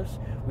rides with us.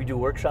 We do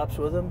workshops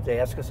with them. They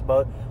ask us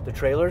about the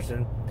trailers,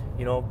 and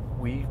you know,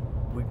 we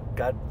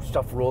got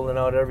stuff rolling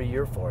out every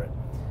year for it.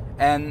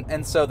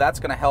 And so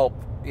that's going to help.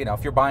 You know,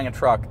 if you're buying a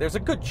truck, there's a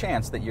good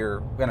chance that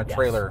you're going to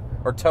trailer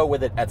or tow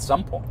with it at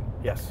some point.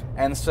 Yes.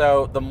 And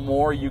so the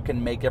more you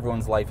can make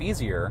everyone's life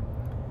easier,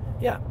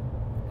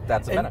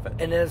 that's a benefit.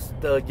 And as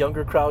the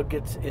younger crowd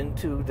gets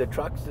into the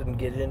trucks and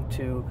get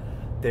into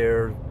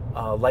their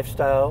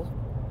lifestyle,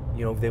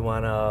 you know, they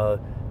want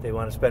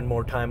to spend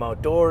more time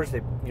outdoors.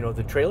 You know,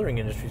 the trailering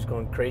industry is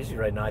going crazy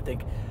right now. I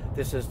think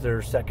this is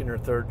their second or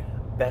third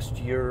best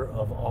year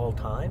of all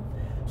time.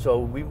 So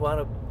we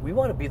want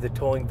to be the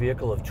towing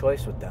vehicle of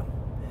choice with them.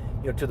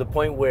 You know, to the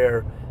point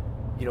where,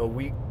 you know,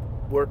 we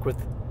work with.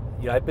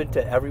 You know, I've been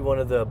to every one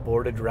of the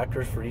board of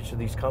directors for each of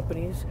these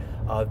companies.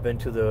 I've been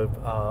to the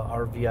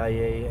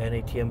RVIA,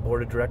 NATM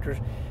board of directors.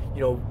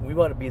 You know, we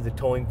want to be the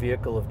towing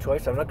vehicle of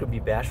choice. I'm not going to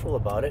be bashful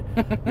about it.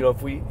 You know,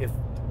 if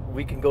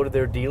we can go to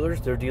their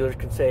dealers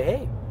can say,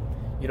 hey,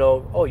 you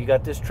know, oh, you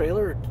got this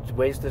trailer, it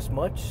weighs this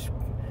much,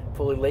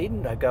 fully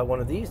laden. I got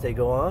one of these. They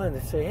go on and they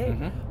say,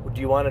 hey, well,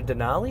 do you want a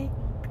Denali?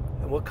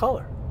 And what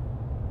color?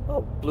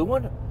 Oh, blue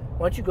one.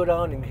 Why don't you go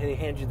down and he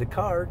hands you the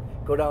card?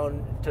 Go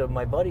down to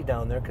my buddy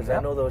down there, because I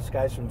know those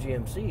guys from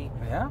GMC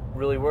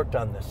really worked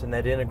on this, and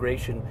that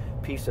integration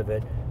piece of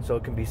it, so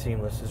it can be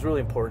seamless, is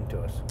really important to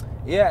us.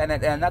 Yeah,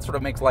 and that sort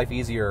of makes life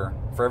easier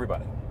for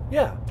everybody.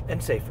 Yeah,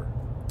 and safer.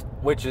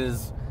 Which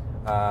is,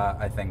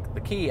 I think,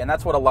 the key, and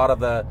that's what a lot of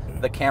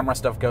the camera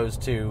stuff goes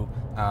to.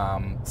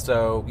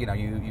 So, you know,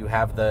 you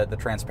have the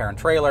transparent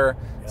trailer,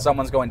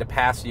 someone's going to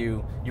pass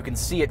you, you can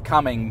see it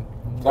coming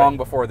long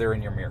before they're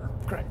in your mirror.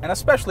 Correct. And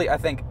especially, I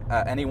think,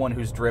 anyone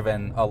who's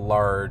driven a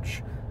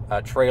large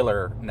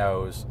trailer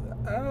knows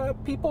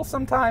people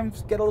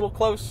sometimes get a little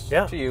close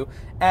to you.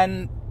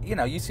 And, you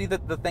know, you see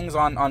the things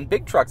on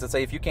big trucks that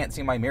say, if you can't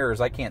see my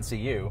mirrors, I can't see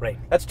you. Right.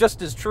 That's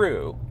just as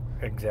true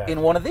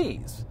in one of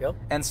these. Yep.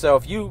 And so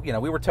if you know,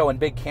 we were towing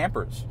big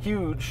campers,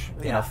 huge,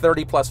 you know,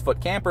 30-plus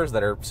foot campers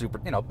that are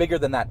super, you know, bigger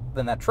than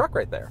that truck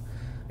right there.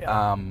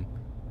 Yeah.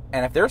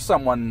 And if there's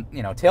someone,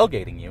 you know,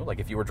 tailgating you, like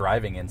if you were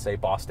driving in, say,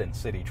 Boston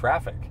city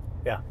traffic,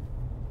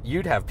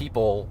 you'd have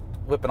people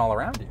whipping all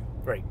around you.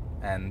 Right.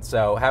 And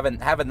so having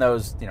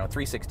those, you know,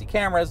 360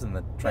 cameras and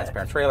the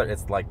transparent trailer,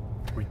 it's like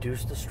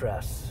reduce the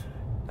stress.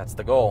 That's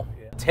the goal.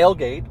 Yeah.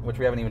 Tailgate, which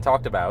we haven't even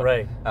talked about.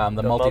 Right.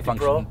 The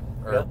multi-function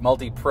or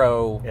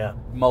multi-pro,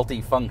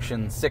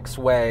 multi-function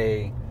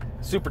 6-way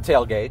super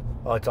tailgate.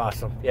 Oh, it's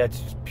awesome. Yeah,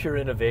 it's just pure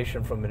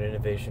innovation from an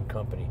innovation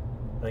company.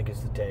 I think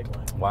it's the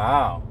tagline.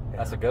 Wow,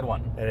 that's a good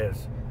one. It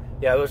is.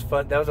 Yeah, it was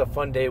fun. That was a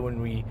fun day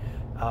when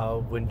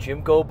when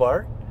Jim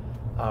Gobart,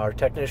 our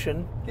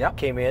technician,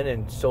 came in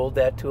and sold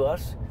that to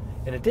us,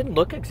 and it didn't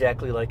look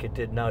exactly like it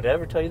did now. Did I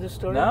ever tell you this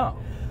story? No.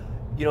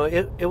 You know,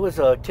 it was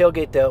a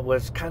tailgate that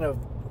was kind of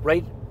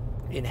right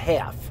in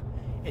half,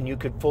 and you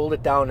could fold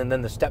it down, and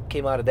then the step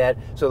came out of that,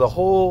 so the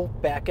whole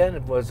back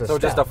end was a step.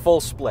 Just a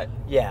full split.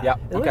 Yeah. Yep.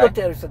 And we looked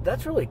at it and said,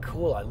 that's really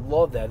cool. I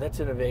love that. That's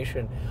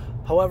innovation.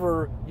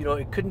 However, you know,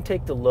 it couldn't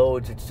take the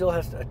loads. A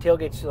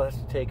tailgate still has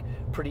to take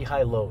pretty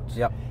high loads.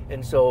 Yep.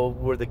 And so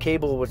where the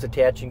cable was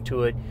attaching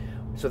to it,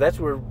 so that's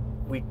where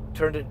I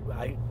turned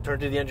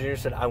to the engineer and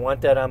said, I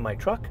want that on my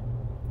truck.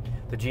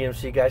 The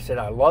GMC guy said,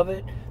 I love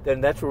it.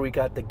 Then that's where we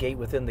got the gate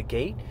within the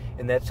gate,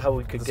 and that's how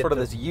we could get sort of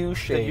this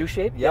U-shape. The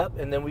U-shape, yep.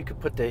 And then we could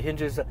put the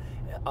hinges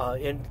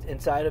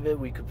inside of it.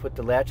 We could put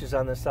the latches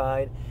on the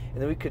side,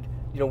 and then we could,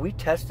 you know, we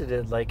tested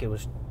it like it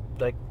was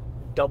like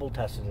double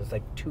tested. It's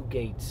like 2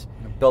 gates.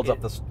 It builds up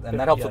and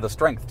that helps with the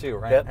strength too,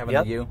 right? Yep, Having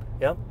the U.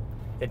 Yep,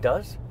 it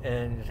does,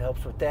 and it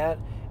helps with that.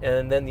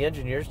 And then the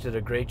engineers did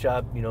a great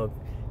job, you know,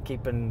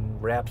 keeping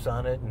wraps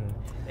on it,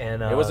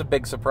 and it was a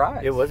big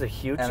surprise. It was a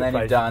huge surprise. And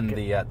then you've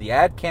done the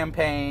ad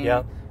campaign,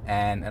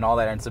 and all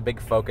that, and it's a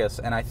big focus.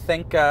 And I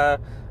think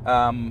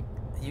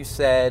you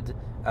said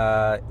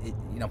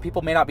you know,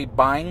 people may not be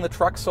buying the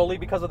truck solely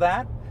because of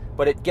that,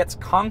 but it gets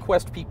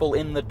conquest people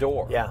in the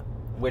door. Yeah.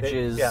 Which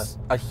is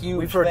a huge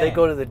We've heard thing. they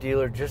go to the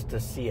dealer just to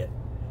see it.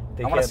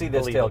 I want to see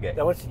this tailgate.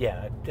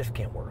 It just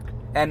can't work.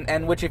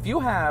 And which if you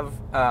have,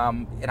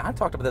 and I've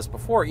talked about this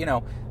before, you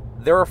know,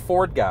 there are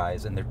Ford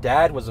guys, and their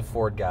dad was a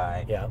Ford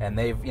guy, yeah. and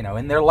they've,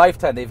 in their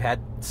lifetime, they've had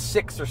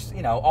 6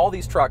 or, all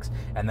these trucks,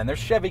 and then there's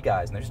Chevy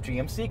guys, and there's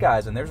GMC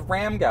guys, and there's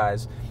Ram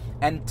guys,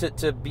 and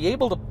to be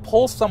able to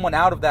pull someone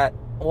out of that,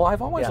 well,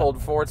 I've always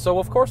owned Ford, so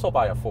of course I'll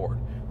buy a Ford,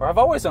 or I've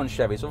always owned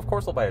Chevy, so of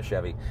course I'll buy a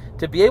Chevy,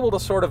 to be able to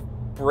sort of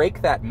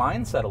break that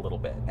mindset a little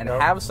bit, and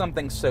have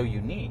something so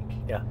unique.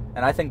 Yeah.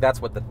 And I think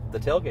that's what the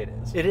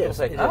tailgate is. It is.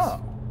 Say, it is.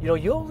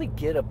 You only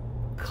get a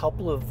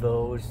couple of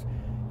those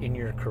in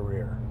your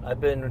career. I've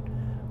been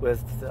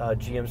with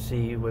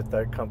GMC, with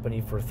our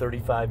company, for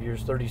 35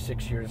 years,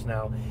 36 years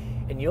now,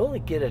 and you only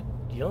get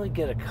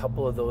a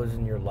couple of those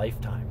in your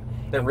lifetime.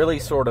 That really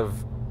sort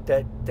of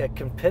that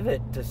can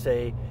pivot to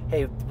say,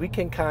 hey, we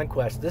can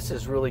conquest. This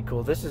is really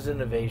cool. This is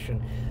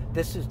innovation.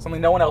 This is something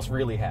no one else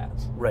really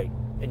has. Right,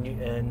 and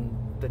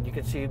then you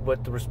can see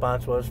what the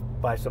response was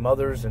by some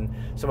others and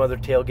some other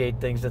tailgate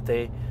things that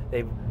they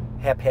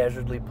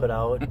haphazardly put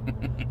out.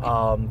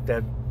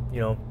 That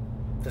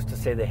just to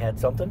say they had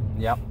something.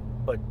 Yeah.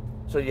 But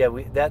so yeah,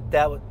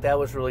 that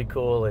was really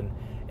cool, and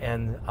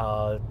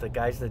the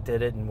guys that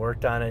did it and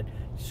worked on it,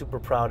 super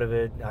proud of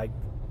it. I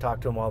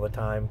talk to them all the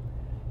time,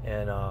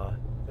 and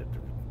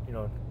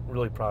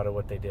really proud of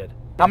what they did.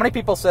 How many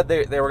people said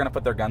they were going to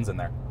put their guns in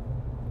there?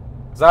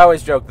 Because I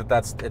always joke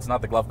that it's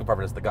not the glove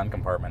compartment, it's the gun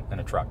compartment in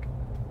a truck.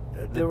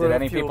 Did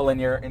any people in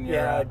your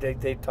Yeah,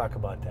 they talk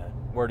about that.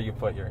 Where do you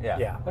put your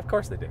Yeah. Of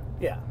course they do.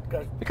 Yeah,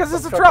 because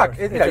it's a truck.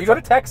 You go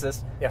to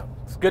Texas. Yeah,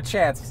 it's a good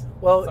chance.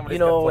 Well, somebody's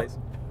got a place.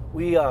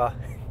 We now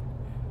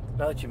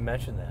that you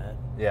mention that.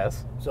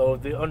 Yes. So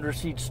the under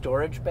siege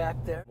storage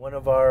back there. One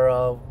of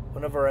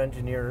our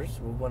engineers,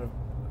 one of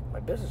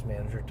my business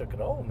manager, took it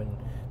home, and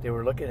they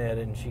were looking at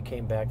it, and she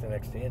came back the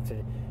next day and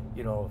said,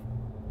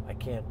 I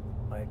can't.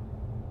 My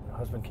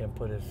husband can't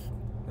put his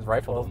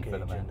rifle doesn't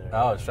fit in there.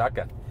 Oh,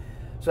 shotgun.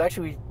 So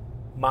actually, we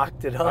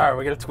mocked it up. All right,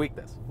 we're gonna tweak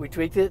this. We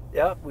tweaked it.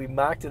 Yeah, we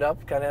mocked it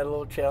up. Kind of had a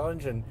little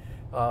challenge, and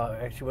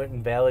actually went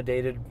and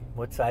validated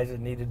what size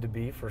it needed to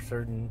be for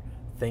certain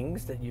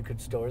things that you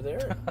could store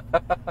there.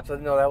 So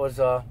no, that was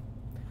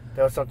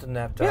something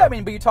that.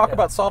 But you talk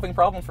about solving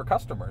problems for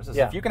customers.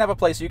 If you can have a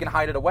place you can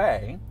hide it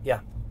away. Yeah.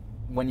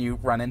 When you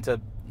run into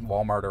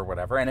Walmart or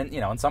whatever, and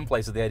in some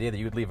places the idea that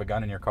you would leave a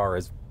gun in your car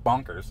is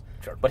bonkers.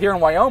 Sure. But here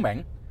in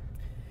Wyoming,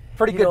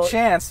 pretty good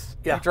chance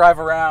you drive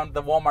around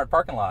the Walmart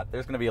parking lot,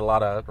 there's going to be a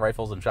lot of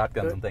rifles and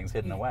shotguns and things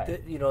hidden away.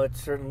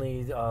 It's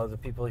certainly the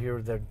people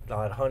here. They're a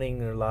lot of hunting.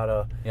 There are a lot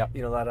of a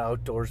lot of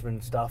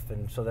outdoorsman stuff,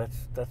 and so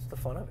that's the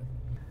fun of it.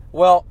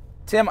 Well,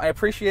 Tim, I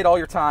appreciate all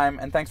your time,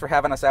 and thanks for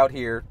having us out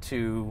here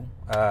to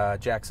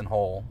Jackson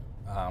Hole.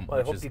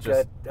 I hope you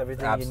got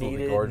everything you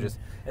needed. Gorgeous.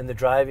 And the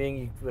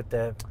driving with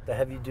the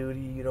heavy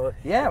duty,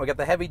 Yeah, we got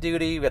the heavy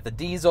duty, we got the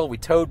diesel, we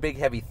towed big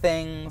heavy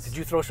things. Did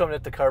you throw something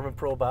at the Carbon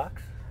Pro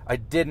box? I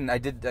didn't. I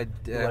did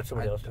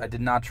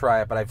not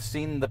try it, but I've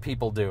seen the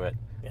people do it.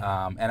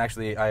 Yeah. And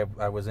actually, I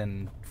was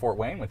in Fort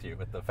Wayne with you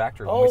at the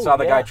factory. We saw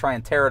the guy try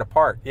and tear it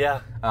apart.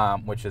 Yeah.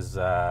 Which is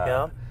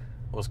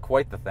was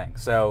quite the thing.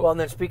 So well, and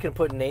then speaking of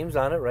putting names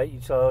on it, right? You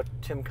saw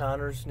Tim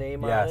Connor's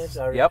name on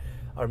it.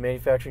 Our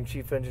manufacturing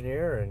chief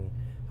engineer, and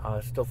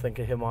still think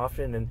of him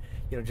often. And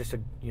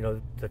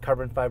the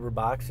carbon fiber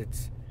box.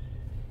 It's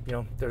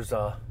there's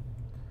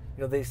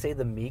they say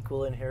the meek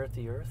will inherit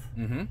the earth.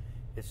 Mm-hmm.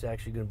 It's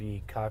actually going to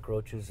be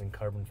cockroaches and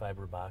carbon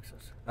fiber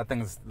boxes. That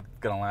thing's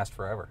going to last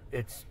forever.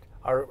 It's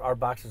our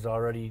box is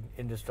already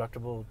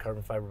indestructible.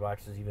 Carbon fiber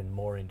box is even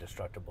more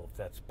indestructible, if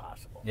that's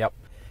possible. Yep.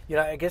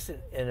 I guess,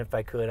 and if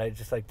I could, I'd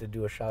just like to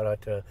do a shout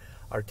out to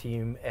our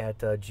team at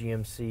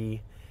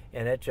GMC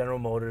and at General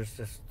Motors,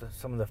 just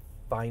some of the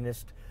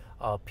finest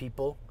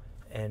people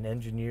and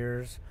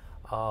engineers,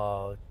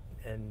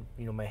 and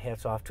my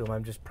hat's off to them.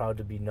 I'm just proud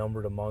to be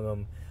numbered among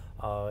them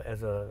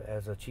as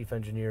a chief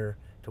engineer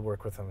to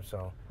work with them.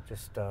 So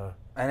just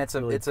and it's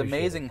really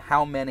amazing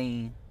how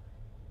many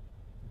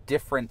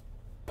different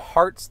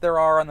parts there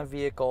are on the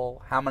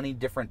vehicle, how many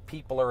different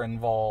people are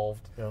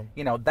involved.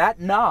 Yeah. That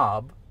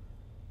knob,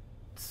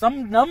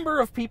 some number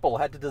of people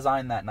had to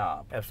design that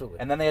knob. Absolutely.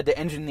 And then they had to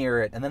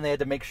engineer it, and then they had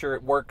to make sure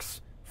it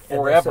works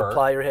forever. And the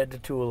supplier had to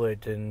tool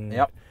it, and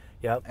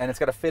Yep. And it's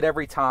got to fit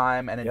every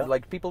time,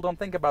 and people don't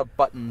think about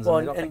buttons,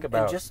 and they don't think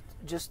about just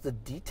the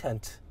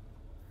detent.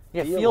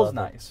 Yeah, it feels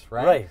nice,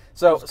 right? Right.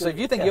 So if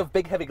you think you have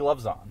big heavy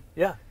gloves on,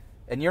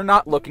 and you're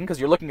not looking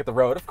because you're looking at the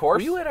road, of course.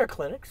 Were you at our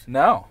clinics?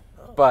 No,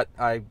 but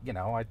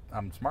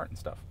I'm smart and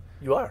stuff.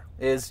 You are.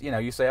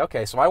 You say,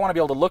 okay, so I want to be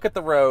able to look at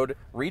the road,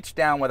 reach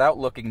down without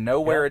looking, know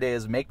where it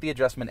is, make the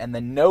adjustment, and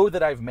then know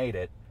that I've made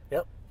it.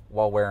 Yep.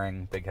 While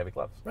wearing big heavy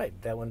gloves. Right.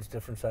 That one's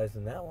different size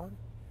than that one.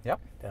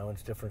 Yep. That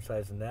one's different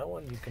size than that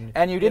one.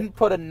 You didn't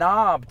put a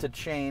knob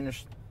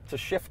to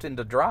shift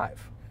into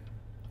drive.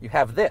 You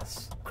have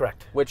this.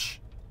 Correct.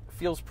 Which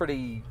feels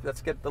pretty,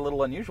 let's get a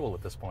little unusual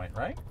at this point,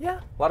 right? Yeah.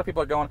 A lot of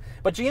people are going,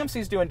 but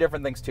GMC's doing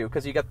different things too,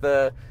 because you got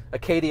the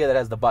Acadia that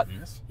has the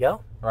buttons. Yeah.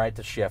 Right,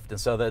 to shift. And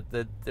so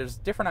there's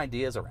different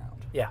ideas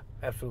around. Yeah,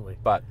 absolutely.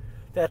 But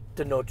that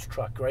denotes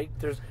truck, right?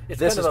 This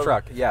is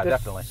truck, yeah,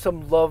 definitely.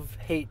 Some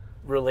love-hate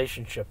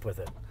relationship with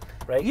it,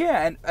 right?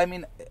 Yeah, and I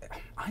mean,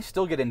 I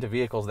still get into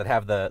vehicles that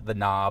have the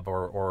knob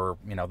or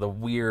you know, the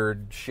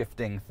weird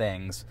shifting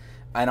things,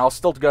 and I'll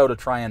still go to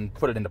try and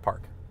put it into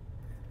park.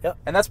 Yep.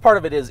 And that's part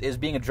of it is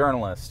being a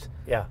journalist.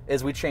 Yeah.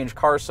 Is we change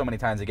cars so many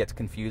times it gets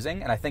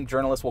confusing, and I think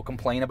journalists will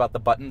complain about the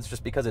buttons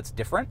just because it's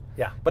different.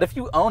 Yeah. But if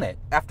you own it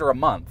after a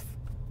month,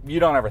 you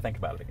don't ever think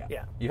about it again.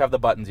 Yeah. You have the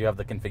buttons, you have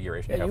the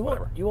configuration, Yeah,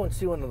 whatever. you won't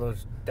see one of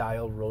those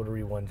dial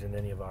rotary ones in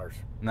any of ours.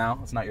 No,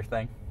 it's not your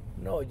thing.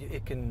 No,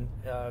 it can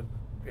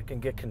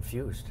get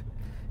confused.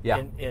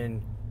 Yeah.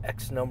 In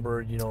X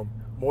number, you know,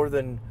 more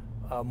than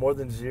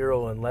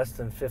 0 and less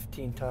than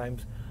 15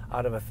 times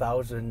out of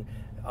 1,000,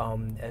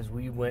 as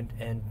we went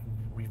and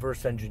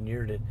reverse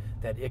engineered it,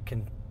 that it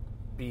can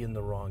be in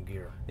the wrong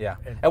gear. Yeah.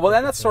 And well,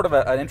 then that's sort of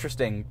an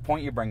interesting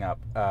point you bring up.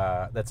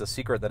 That's a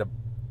secret that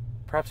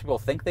perhaps people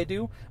think they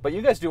do, but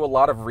you guys do a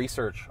lot of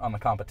research on the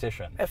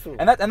competition.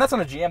 Absolutely. And that's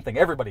not a GM thing.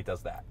 Everybody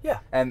does that. Yeah.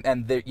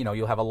 And you know,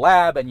 you'll have a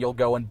lab, and you'll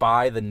go and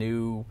buy the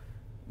new,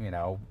 you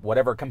know,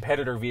 whatever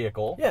competitor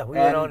vehicle. Yeah, we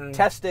and went on and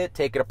test it,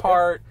 take it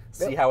apart,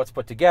 see how it's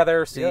put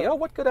together, see oh,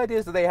 what good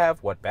ideas do they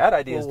have, what bad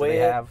ideas do they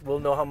have. We'll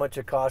know how much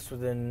it costs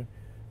within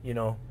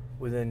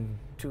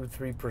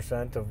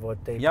 2-3% of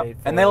what they paid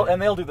for. And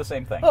they'll do the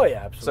same thing. Oh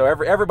yeah, absolutely. So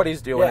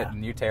everybody's doing it,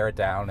 and you tear it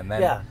down, and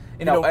then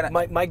you know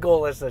my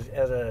goal as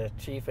a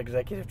chief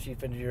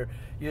engineer,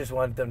 you just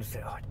want them to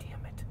say, oh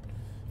damn it,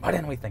 why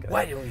didn't we think of that?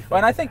 Why didn't we think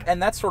and I think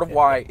and that's sort of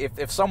why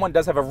if someone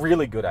does have a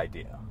really good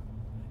idea,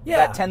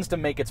 that tends to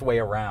make its way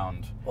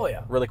around. Oh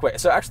yeah, really quick.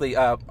 So actually,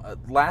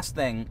 last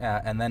thing,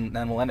 and then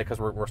we'll end it because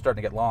we're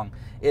starting to get long.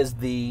 Is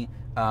the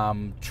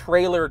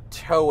trailer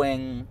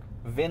towing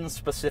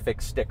VIN-specific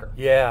sticker.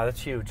 Yeah,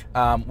 that's huge.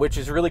 Which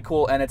is really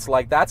cool, and it's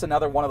like that's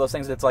another one of those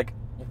things that's like,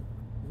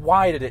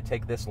 why did it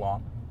take this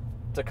long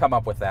to come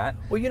up with that?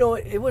 Well, you know,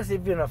 it was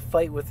even a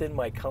fight within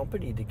my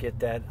company to get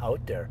that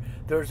out there.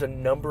 There's a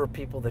number of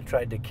people that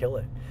tried to kill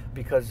it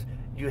because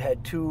you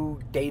had two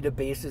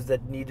databases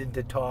that needed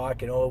to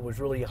talk, and it was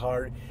really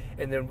hard.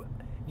 And then,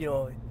 you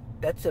know,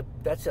 that's a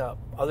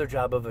other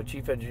job of a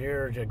chief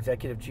engineer,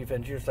 executive chief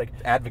engineer. It's like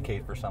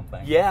advocate for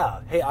something.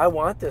 Yeah. Hey, I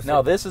want this.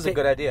 No, this is a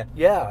good idea.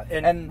 Yeah,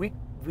 and we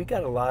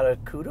got a lot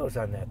of kudos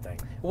on that thing.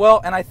 Well,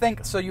 and I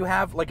think so. You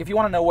have if you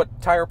want to know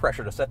what tire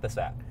pressure to set this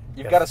at.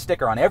 You've got a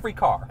sticker on every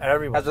car.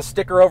 Everyone has a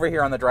sticker over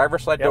here on the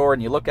driver's side door,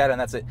 and you look at it, and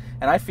that's it.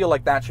 And I feel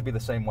like that should be the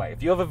same way.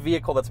 If you have a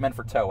vehicle that's meant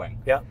for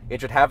towing, it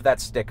should have that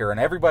sticker,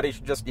 and everybody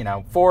should just,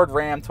 Ford,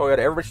 Ram, Toyota,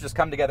 everybody should just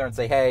come together and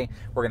say, hey,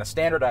 we're going to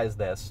standardize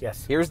this.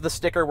 Yes. Here's the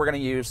sticker we're going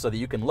to use so that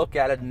you can look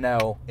at it and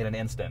know in an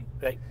instant.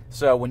 Right.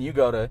 So when you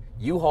go to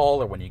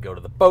U-Haul, or when you go to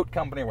the boat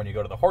company, or when you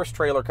go to the horse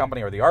trailer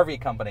company, or the RV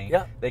company,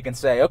 they can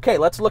say, okay,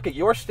 let's look at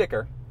your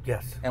sticker.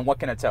 Yes. And what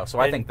can it tell? So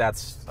I think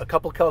that's a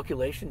couple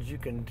calculations you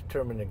can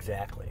determine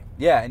exactly.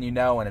 Yeah, and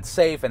and it's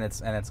safe, and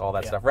it's all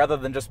that stuff. Rather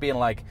than just being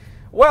like,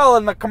 well,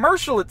 in the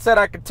commercial it said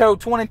I could tow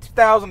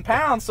 22,000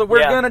 pounds, so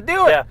we're gonna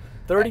do it. Yeah.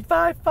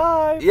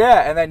 35.5.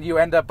 Yeah, and then you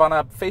end up on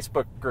a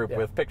Facebook group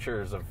with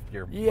pictures of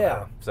your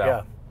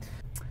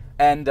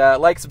And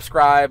like,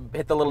 subscribe,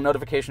 hit the little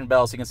notification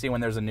bell so you can see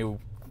when there's a new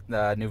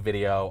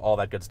video, all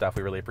that good stuff.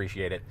 We really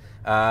appreciate it.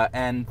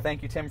 And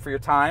thank you, Tim, for your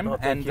time.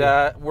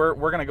 We're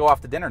going to go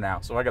off to dinner now,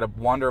 so I got to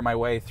wander my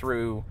way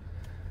through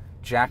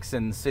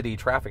Jackson City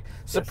traffic.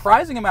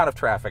 Surprising amount of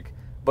traffic,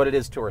 but it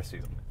is tourist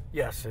season.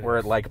 Yes, we're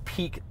at like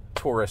peak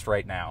tourist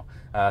right now.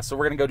 So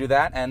we're going to go do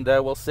that, and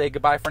we'll say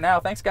goodbye for now.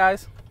 Thanks,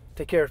 guys.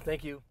 Take care.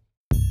 Thank you.